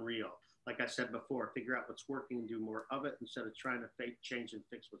 truthful, and real. Like I said before, figure out what's working and do more of it instead of trying to fake, change, and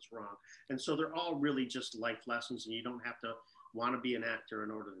fix what's wrong. And so they're all really just life lessons, and you don't have to want to be an actor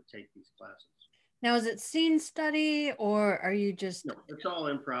in order to take these classes. Now, is it scene study, or are you just? No, it's all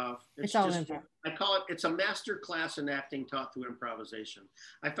improv. It's all improv. I call it's a master class in acting taught through improvisation.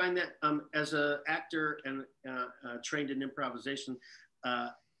 I find that as an actor and trained in improvisation,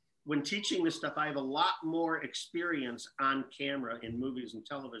 when teaching this stuff, I have a lot more experience on camera in movies and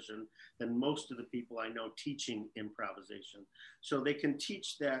television than most of the people I know teaching improvisation. So they can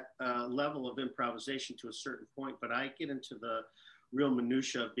teach that level of improvisation to a certain point, but I get into the real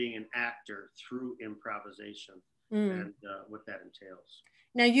minutia of being an actor through improvisation and what that entails.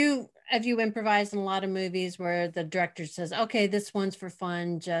 Now, have you improvised in a lot of movies where the director says, okay, this one's for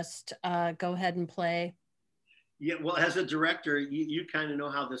fun, just go ahead and play? Yeah, well, as a director, you kind of know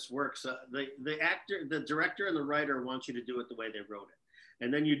how this works. The director and the writer want you to do it the way they wrote it.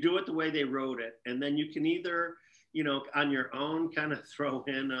 And then you do it the way they wrote it. And then you can either, on your own kind of throw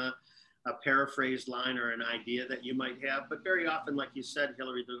in a paraphrased line or an idea that you might have. But very often, like you said,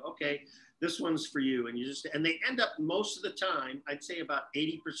 Hilari, okay, this one's for you. And they end up most of the time, I'd say about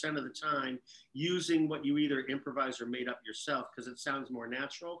 80% of the time, using what you either improvised or made up yourself because it sounds more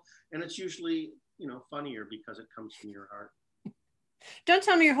natural. And it's usually, funnier because it comes from your heart. Don't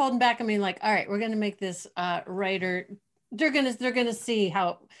tell me you're holding back on me like, all right, we're going to make this writer. They're going to see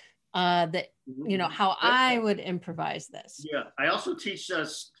how how I would improvise this. Yeah. I also teach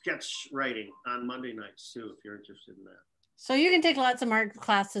sketch writing on Monday nights too, if you're interested in that. So you can take lots of Mark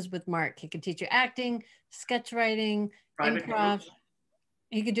classes with Mark. He can teach you acting, sketch writing, improv.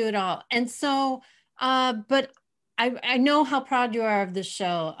 He could do it all. And so But I know how proud you are of this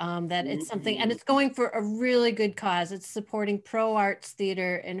show, that it's something, and it's going for a really good cause. It's supporting pro arts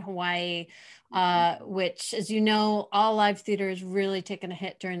theater in Hawaii, which, as you know, all live theater is really taken a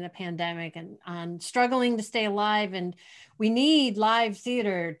hit during the pandemic and struggling to stay alive. And we need live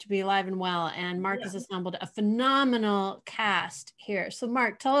theater to be alive and well. And Mark has assembled a phenomenal cast here. So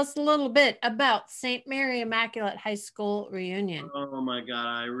Mark, tell us a little bit about St. Mary Immaculate High School reunion. Oh my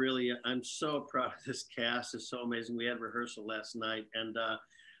God, I'm so proud of this cast. It's so amazing. We had rehearsal last night, and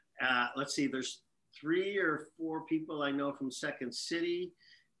let's see, there's 3 or 4 people I know from Second City,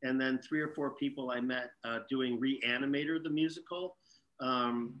 and then 3 or 4 people I met doing Reanimator, the musical.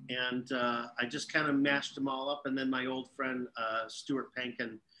 I just kind of mashed them all up. And then my old friend, Stuart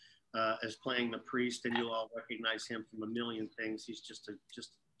Penkin, is playing the priest, and you'll all recognize him from a million things. He's just a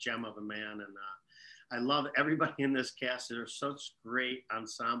gem of a man. And I love everybody in this cast. They're such great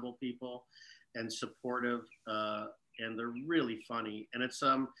ensemble people and supportive, and they're really funny. And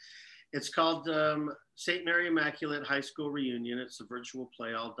it's called St. Mary Immaculate High School Reunion. It's a virtual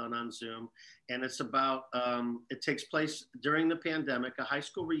play all done on Zoom. And it's about, it takes place during the pandemic, a high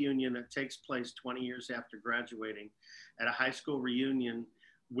school reunion that takes place 20 years after graduating at a high school reunion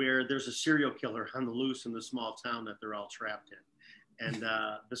where there's a serial killer on the loose in the small town that they're all trapped in. And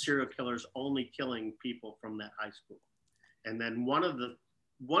the serial killer is only killing people from that high school. And then one of the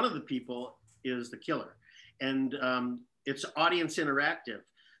people is the killer. And it's audience interactive.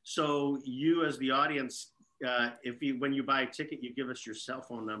 So you, as the audience, when you buy a ticket, you give us your cell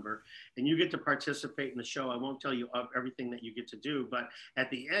phone number, and you get to participate in the show. I won't tell you everything that you get to do, but at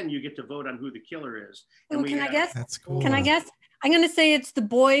the end, you get to vote on who the killer is. And can I guess? That's cool. Can I guess? I'm going to say it's the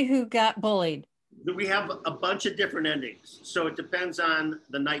boy who got bullied. We have a bunch of different endings, so it depends on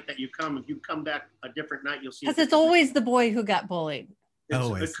the night that you come. If you come back a different night, you'll see. Because it's always the boy who got bullied.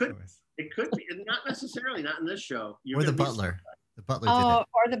 Always. It could be, not necessarily, not in this show. Or the butler. The butler did it.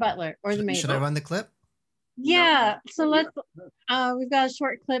 Or the butler, or the maid. Should I run the clip? Yeah. So let's. We've got a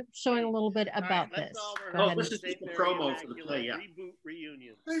short clip showing a little bit about this. This is the promo for the play. Yeah. Reboot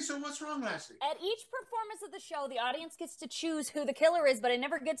reunion. Hey, so what's wrong, Lassie? At each performance of the show, the audience gets to choose who the killer is, but it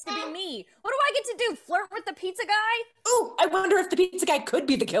never gets to be me. What do I get to do? Flirt with the pizza guy? Ooh, I wonder if the pizza guy could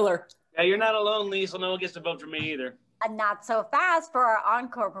be the killer. Yeah, you're not alone, Lisa. No one gets to vote for me either. And not so fast for our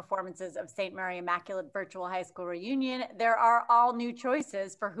encore performances of St. Mary Immaculate Virtual High School Reunion. There are all new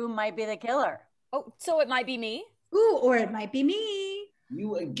choices for who might be the killer. Oh, so it might be me? Ooh, or it might be me.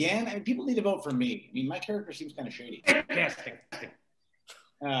 You again? I mean, people need to vote for me. I mean, my character seems kind of shady. Casting.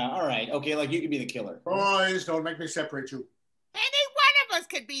 All right. Okay, like you could be the killer. Boys, don't make me separate you. Any one of us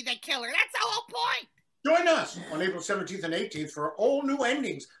could be the killer. That's the whole point. Join us on April 17th and 18th for all new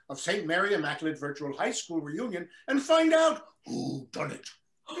endings of St. Mary Immaculate Virtual High School Reunion and find out who done it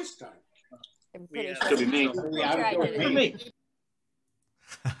this time. I'm pretty Could be me.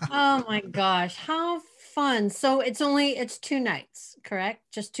 Oh my gosh, how fun. So it's 2 nights, correct?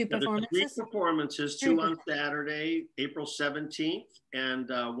 Just 2 performances? There's 3 performances, 2 on Saturday, April 17th, and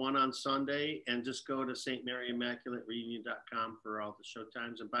 1 on Sunday. And just go to stmaryimmaculatreunion.com for all the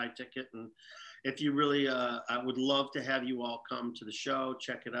showtimes and buy a ticket. And if you really, I would love to have you all come to the show,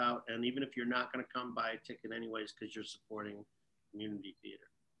 check it out. And even if you're not going to come, buy a ticket anyways, because you're supporting community theater.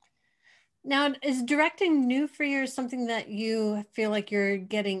 Now, is directing new for you, or something that you feel like you're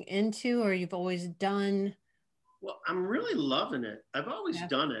getting into or you've always done? Well, I'm really loving it. I've always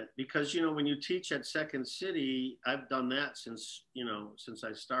done it because, when you teach at Second City, I've done that since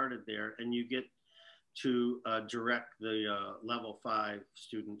I started there, and you get to direct the level 5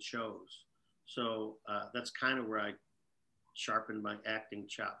 student shows. So that's kind of where I sharpened my acting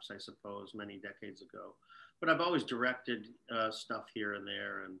chops, I suppose, many decades ago. But I've always directed stuff here and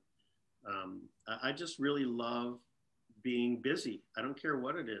there. And I just really love being busy. I don't care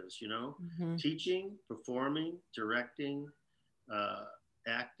what it is, teaching, performing, directing,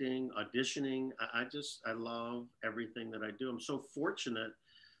 acting, auditioning. I love everything that I do. I'm so fortunate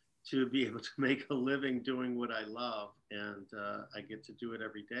to be able to make a living doing what I love. And I get to do it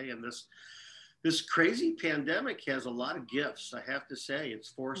every day. And this crazy pandemic has a lot of gifts, I have to say. It's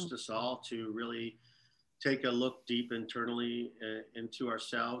forced us all to really take a look deep internally into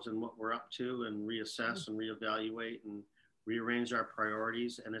ourselves and what we're up to, and reassess and reevaluate and rearrange our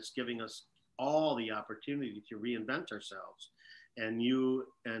priorities. And it's giving us all the opportunity to reinvent ourselves. And you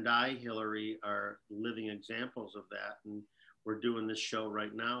and I, Hilari, are living examples of that. And we're doing this show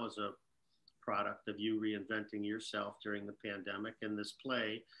right now as a product of you reinventing yourself during the pandemic. And this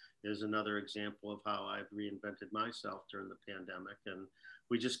play is another example of how I've reinvented myself during the pandemic. And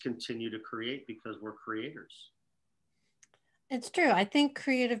we just continue to create because we're creators. It's true. I think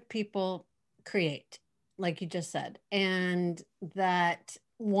creative people create, like you just said, and that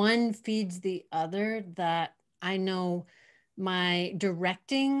one feeds the other. That I know my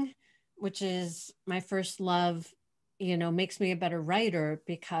directing, which is my first love, you know, makes me a better writer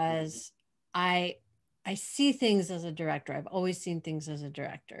because I see things as a director. I've always seen things as a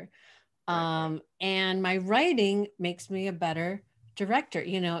director. And my writing makes me a better director,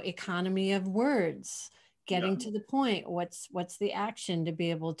 you know, economy of words, getting to the point. What's the action to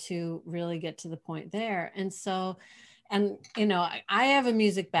be able to really get to the point there? And so, and, you know, I have a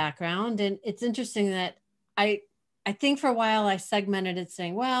music background, and it's interesting that I think for a while I segmented it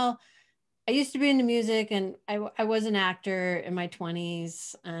saying, well, I used to be into music, and I was an actor in my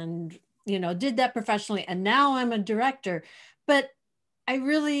 20s and, you know, did that professionally. And now I'm a director. But I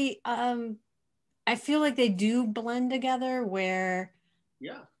really, I feel like they do blend together where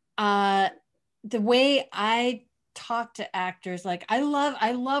the way I talk to actors, like I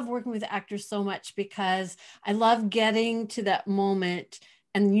love working with actors so much because I love getting to that moment.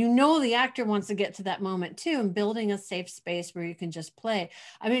 And you know, the actor wants to get to that moment too, and building a safe space where you can just play.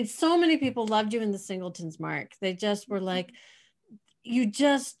 I mean, so many people loved you in the Singletons, Mark. They just were like,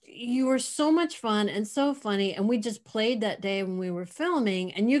 you were so much fun and so funny. And we just played that day when we were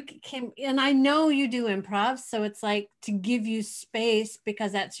filming, and you came, and I know you do improv. So it's like to give you space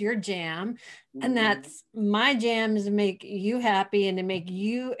because that's your jam. And that's my jam, is to make you happy and to make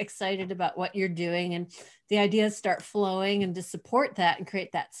you excited about what you're doing. And the ideas start flowing, and to support that and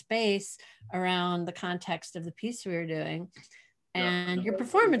create that space around the context of the piece we were doing. And your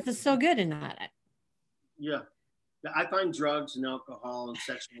performance is so good in that. Yeah. I find drugs and alcohol and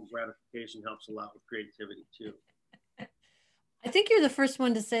sexual gratification helps a lot with creativity too. I think you're the first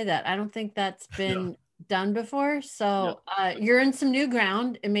one to say that. I don't think that's been done before. So you're in some new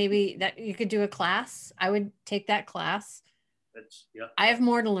ground, and maybe that you could do a class. I would take that class. I have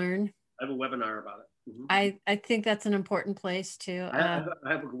more to learn. I have a webinar about it. I think that's an important place too. I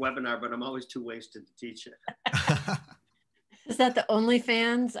have a webinar, but I'm always too wasted to teach it. Is that the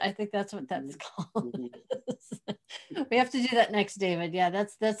OnlyFans? I think that's what that's called. We have to do that next, David. Yeah,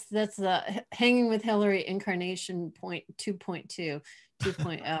 that's the Hanging with Hilari incarnation point 2.2,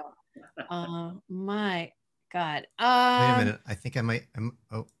 2.0. My God. Wait a minute. I think I might.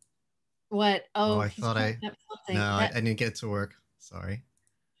 What? Oh, I thought I didn't get it to work. Sorry.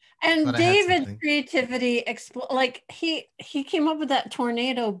 And David's creativity, like he came up with that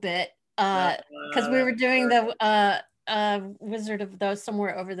tornado bit because we were doing the Wizard of the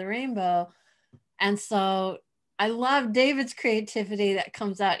Somewhere Over the Rainbow, and so I love David's creativity that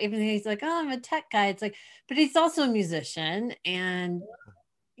comes out, even though he's like, oh, I'm a tech guy. It's like, but he's also a musician, and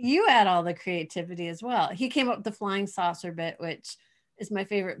you add all the creativity as well. He came up with the flying saucer bit, which is my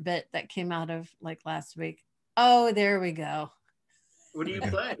favorite bit that came out of like last week. Oh, there we go. What do you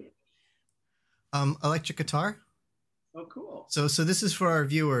play? Electric guitar. Oh, cool. So this is for our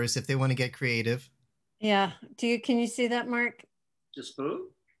viewers if they want to get creative. Yeah. Can you see that, Mark? Just spoon?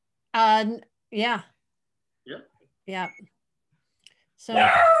 Yeah. Yeah. So,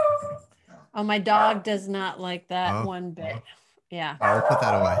 oh, my dog does not like that one bit. Yeah. I'll put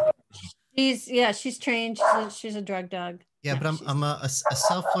that away. She's trained. She's a drug dog. Yeah, but I'm a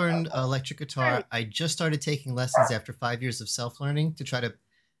self-learned electric guitar. I just started taking lessons after 5 years of self-learning to try to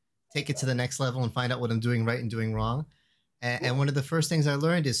take it to the next level and find out what I'm doing right and doing wrong. And one of the first things I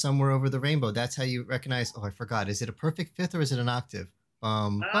learned is Somewhere Over the Rainbow. That's how you recognize, oh, I forgot. Is it a perfect fifth or is it an octave?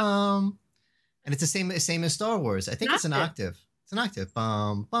 Bum, bum. And it's the same as Star Wars. I think it's an octave. It's an octave.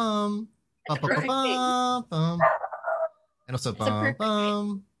 Bum, bum, bum, bum, bum, bum, bum. And also bum,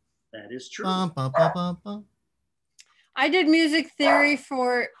 bum. That is true. Bum, bum, bum, bum, bum. I did music theory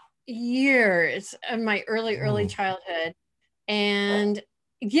for years in my early childhood. And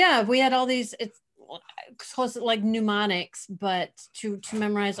yeah, we had all these, it's close to like mnemonics, but to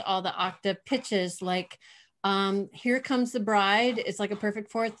memorize all the octave pitches, like Here Comes the Bride, it's like a perfect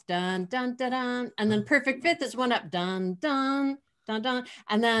fourth, dun, dun, dun, dun. And then perfect fifth is one up, dun, dun, dun, dun.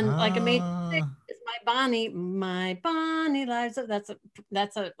 And then like a major sixth is my Bonnie lives up.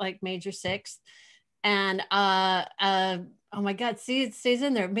 That's a like major sixth. And oh my God, see, it stays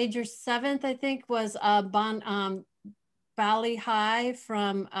in there. Major seventh, I think, was Bally High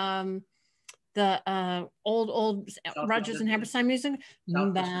from the old Rodgers and Hammerstein music.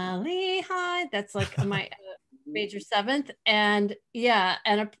 Bally High, that's like my major seventh. And yeah,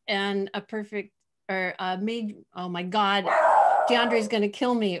 and a perfect or major. Oh my God, DeAndre's gonna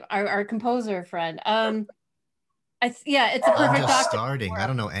kill me. Our composer friend. It's a perfect. I'm just starting. I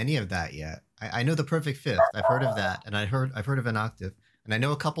don't know any of that yet. I know the perfect fifth. I've heard of that, and I've heard of an octave, and I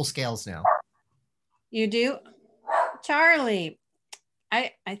know a couple scales now. You do, Charlie.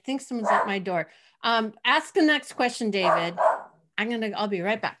 I think someone's at my door. Ask the next question, David. I'll be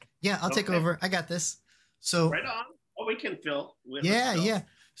right back. Yeah, I'll take over. I got this. So right on. Oh, we can fill. Yeah.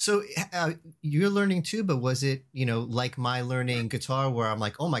 So you're learning tuba. Was it, like my learning guitar where I'm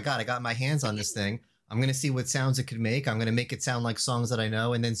like, oh my God, I got my hands on this thing. I'm going to see what sounds it could make. I'm going to make it sound like songs that I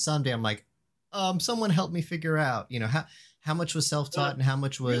know. And then someday I'm like, someone help me figure out, how much was self-taught and how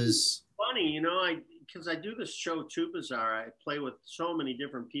much was... Funny, because I do this show, Tubazar. I play with so many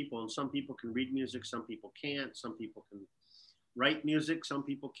different people, and some people can read music, some people can't. Some people can write music, some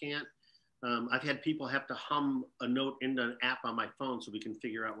people can't. I've had people have to hum a note into an app on my phone so we can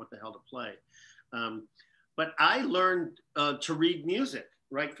figure out what the hell to play. But I learned to read music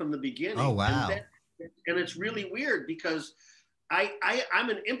right from the beginning. Oh, wow. And it's really weird because I'm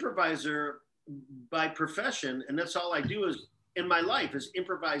an improviser by profession, and that's all I do is in my life is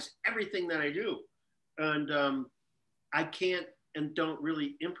improvise everything that I do. And I can't and don't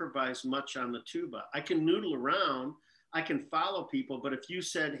really improvise much on the tuba. I can noodle around, I can follow people, but if you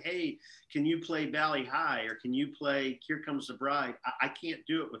said, hey, can you play Valley High or can you play Here Comes the Bride? I can't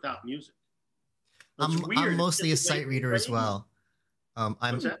do it without music. I'm mostly a sight reader as well.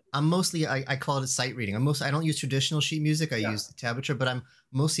 I'm mostly, I call it sight reading. I don't use traditional sheet music. I use tablature, but I'm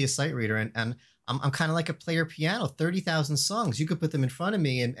mostly a sight reader. And I'm kind of like a player piano, 30,000 songs. You could put them in front of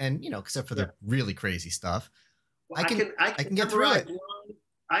me and except for the really crazy stuff, I can get through it.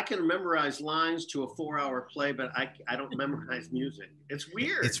 I can memorize lines to a 4-hour play, but I don't memorize music. It's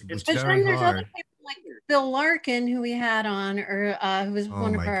weird. It's But very then there's hard. other people like Bill Larkin, who we had on, or who was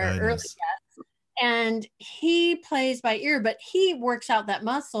one of our early guests. And he plays by ear, but he works out that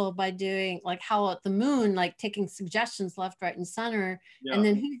muscle by doing like Howl at the Moon, like taking suggestions left, right, and center. Yeah. And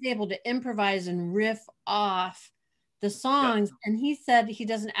then he's able to improvise and riff off the songs. And he said he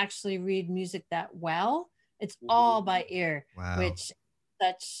doesn't actually read music that well. It's all by ear, which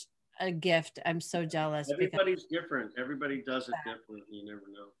such a gift. I'm so jealous. Everybody's different. Everybody does it different. You never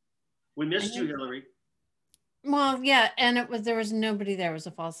know. We missed you, Hilary. Well, yeah, and there was nobody there. It was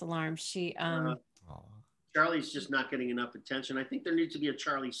a false alarm. Charlie's just not getting enough attention. I think there needs to be a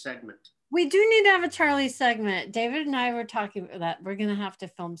Charlie segment. We do need to have a Charlie segment. David and I were talking about that. We're gonna have to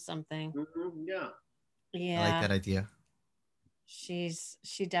film something. Yeah. Yeah. I like that idea. She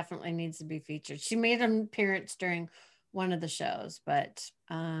definitely needs to be featured. She made an appearance during one of the shows, but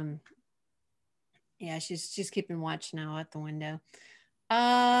yeah, she's keeping watch now at the window.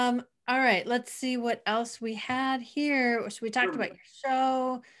 All right, let's see what else we had here. So we talked about your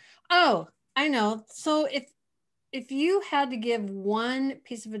show. Oh, I know. So if you had to give one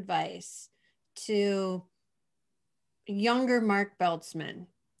piece of advice to younger Mark Beltzman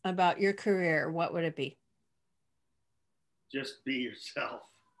about your career, what would it be? Just be yourself.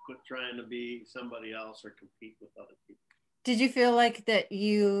 Quit trying to be somebody else or compete with other people. Did you feel like that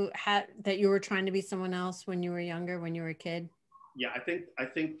you were trying to be someone else when you were younger, when you were a kid? Yeah, I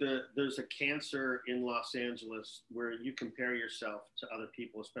think there's a cancer in Los Angeles where you compare yourself to other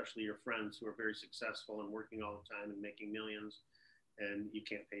people, especially your friends who are very successful and working all the time and making millions, and you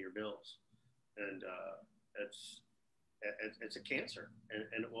can't pay your bills, and it's a cancer,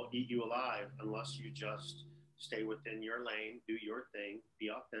 and it will eat you alive unless you just stay within your lane, do your thing,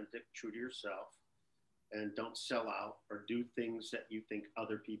 be authentic, true to yourself, and don't sell out or do things that you think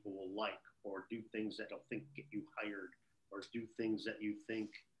other people will like, or do things that they'll think get you hired, or do things that you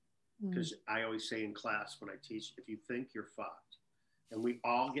think, because I always say in class when I teach, if you think, you're fucked. And we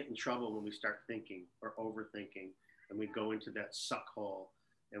all get in trouble when we start thinking or overthinking, and we go into that suck hole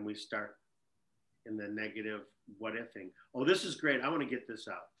and we start in the negative what ifing. Oh, this is great. I want to get this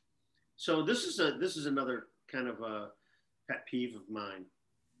out. So this is another kind of a pet peeve of mine,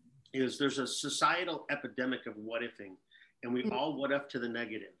 is there's a societal epidemic of what ifing, and we all what if to the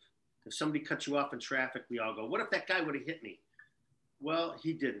negative. If somebody cuts you off in traffic, we all go, what if that guy would have hit me? Well,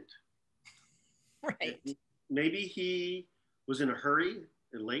 he didn't. Right. Maybe he was in a hurry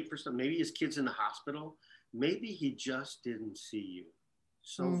and late for something. Maybe his kid's in the hospital. Maybe he just didn't see you.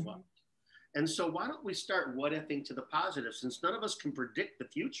 So what? And so why don't we start what ifing to the positive, since none of us can predict the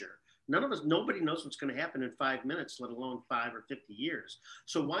future. Nobody knows what's going to happen in 5 minutes, let alone 5 or 50 years.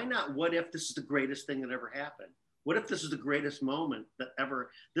 So why not what if this is the greatest thing that ever happened? What if this is the greatest moment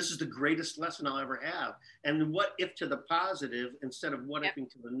this is the greatest lesson I'll ever have? And what if to the positive instead of what ifing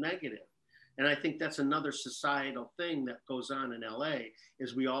to the negative? And I think that's another societal thing that goes on in LA,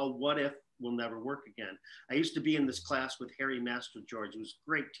 is we all what if will never work again. I used to be in this class with Harry Master George, who was a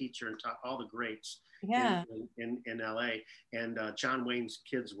great teacher and taught all the greats in LA. And John Wayne's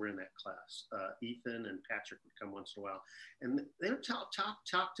kids were in that class. Ethan and Patrick would come once in a while. And they would talk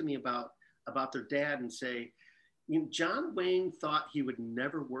to me about their dad and say, John Wayne thought he would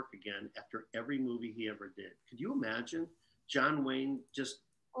never work again after every movie he ever did. Could you imagine John Wayne just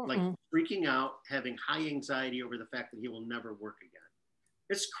like freaking out, having high anxiety over the fact that he will never work again?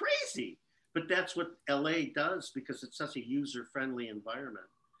 It's crazy, but that's what LA does because it's such a user-friendly environment.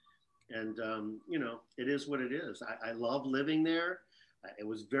 And, it is what it is. I love living there. It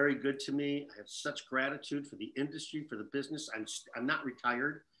was very good to me. I have such gratitude for the industry, for the business. I'm not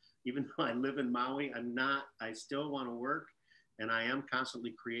retired. Even though I live in Maui, I still want to work, and I am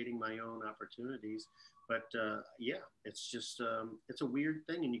constantly creating my own opportunities. But it's just, it's a weird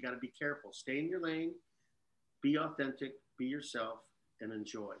thing, and you got to be careful. Stay in your lane, be authentic, be yourself, and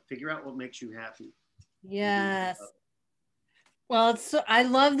enjoy. Figure out what makes you happy. Yes. Well, I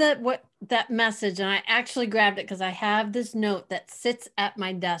love that message, and I actually grabbed it because I have this note that sits at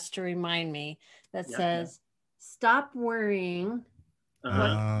my desk to remind me that says, "Stop worrying."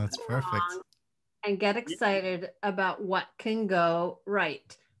 It's perfect. And get excited about what can go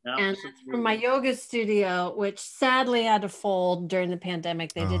right. And that's from my yoga studio, which sadly had to fold during the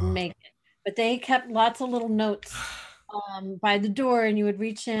pandemic. They didn't make it, but they kept lots of little notes by the door, and you would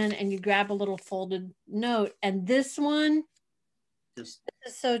reach in and you grab a little folded note. And this one, this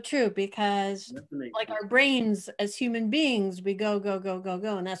is so true because like our brains as human beings, we go, go, go, go,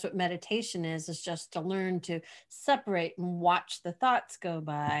 go. And that's what meditation is just to learn to separate and watch the thoughts go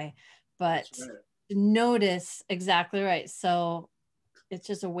by, but notice exactly right. So it's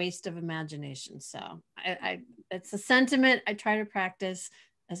just a waste of imagination. So it's a sentiment I try to practice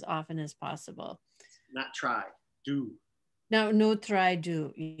as often as possible. Not try, do. No, try,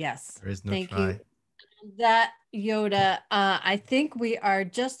 do. Yes. There is no Thank try. you. That Yoda, I think we are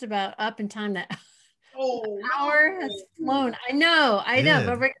just about up in time. That hour has flown. I know,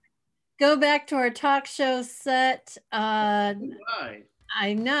 but we're gonna go back to our talk show set. I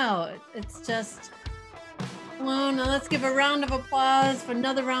know, it's just flown. Now let's give a round of applause for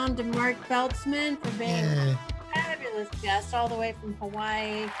another round to Mark Beltzman for being a fabulous guest all the way from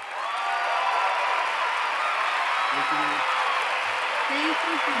Hawaii. Thank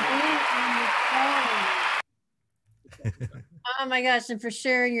you for being on the show. Oh my gosh, and for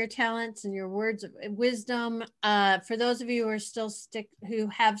sharing your talents and your words of wisdom. For those of you who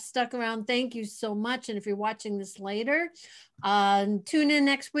have stuck around, thank you so much. And if you're watching this later, tune in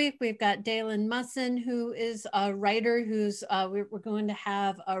next week. We've got Dalen Musson, who is a writer who's we're going to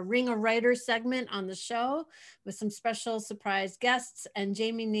have a Ring a Writer segment on the show with some special surprise guests, and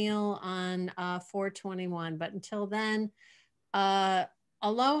Jamie Neal on 421. But until then,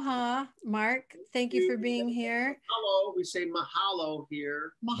 aloha, Mark. Thank you for being here. Mahalo. We say mahalo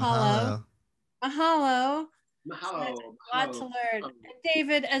here. Mahalo. Mahalo. Mahalo. A lot to learn. And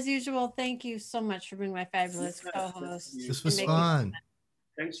David, as usual, thank you so much for being my fabulous co-host. This was fun.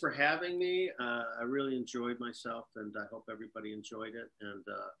 Thanks for having me. I really enjoyed myself, and I hope everybody enjoyed it. And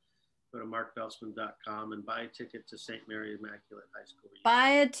go to markbeltzman.com and buy a ticket to St. Mary Immaculate High School. Buy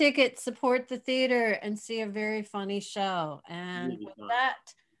a ticket, support the theater, and see a very funny show. And with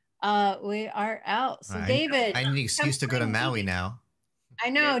that, we are out. So David, I need an excuse to go to Maui now. I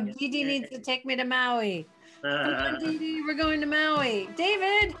know. Dee Dee needs to take me to Maui. Come on, Dee Dee, we're going to Maui.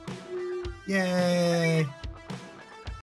 David! Yay!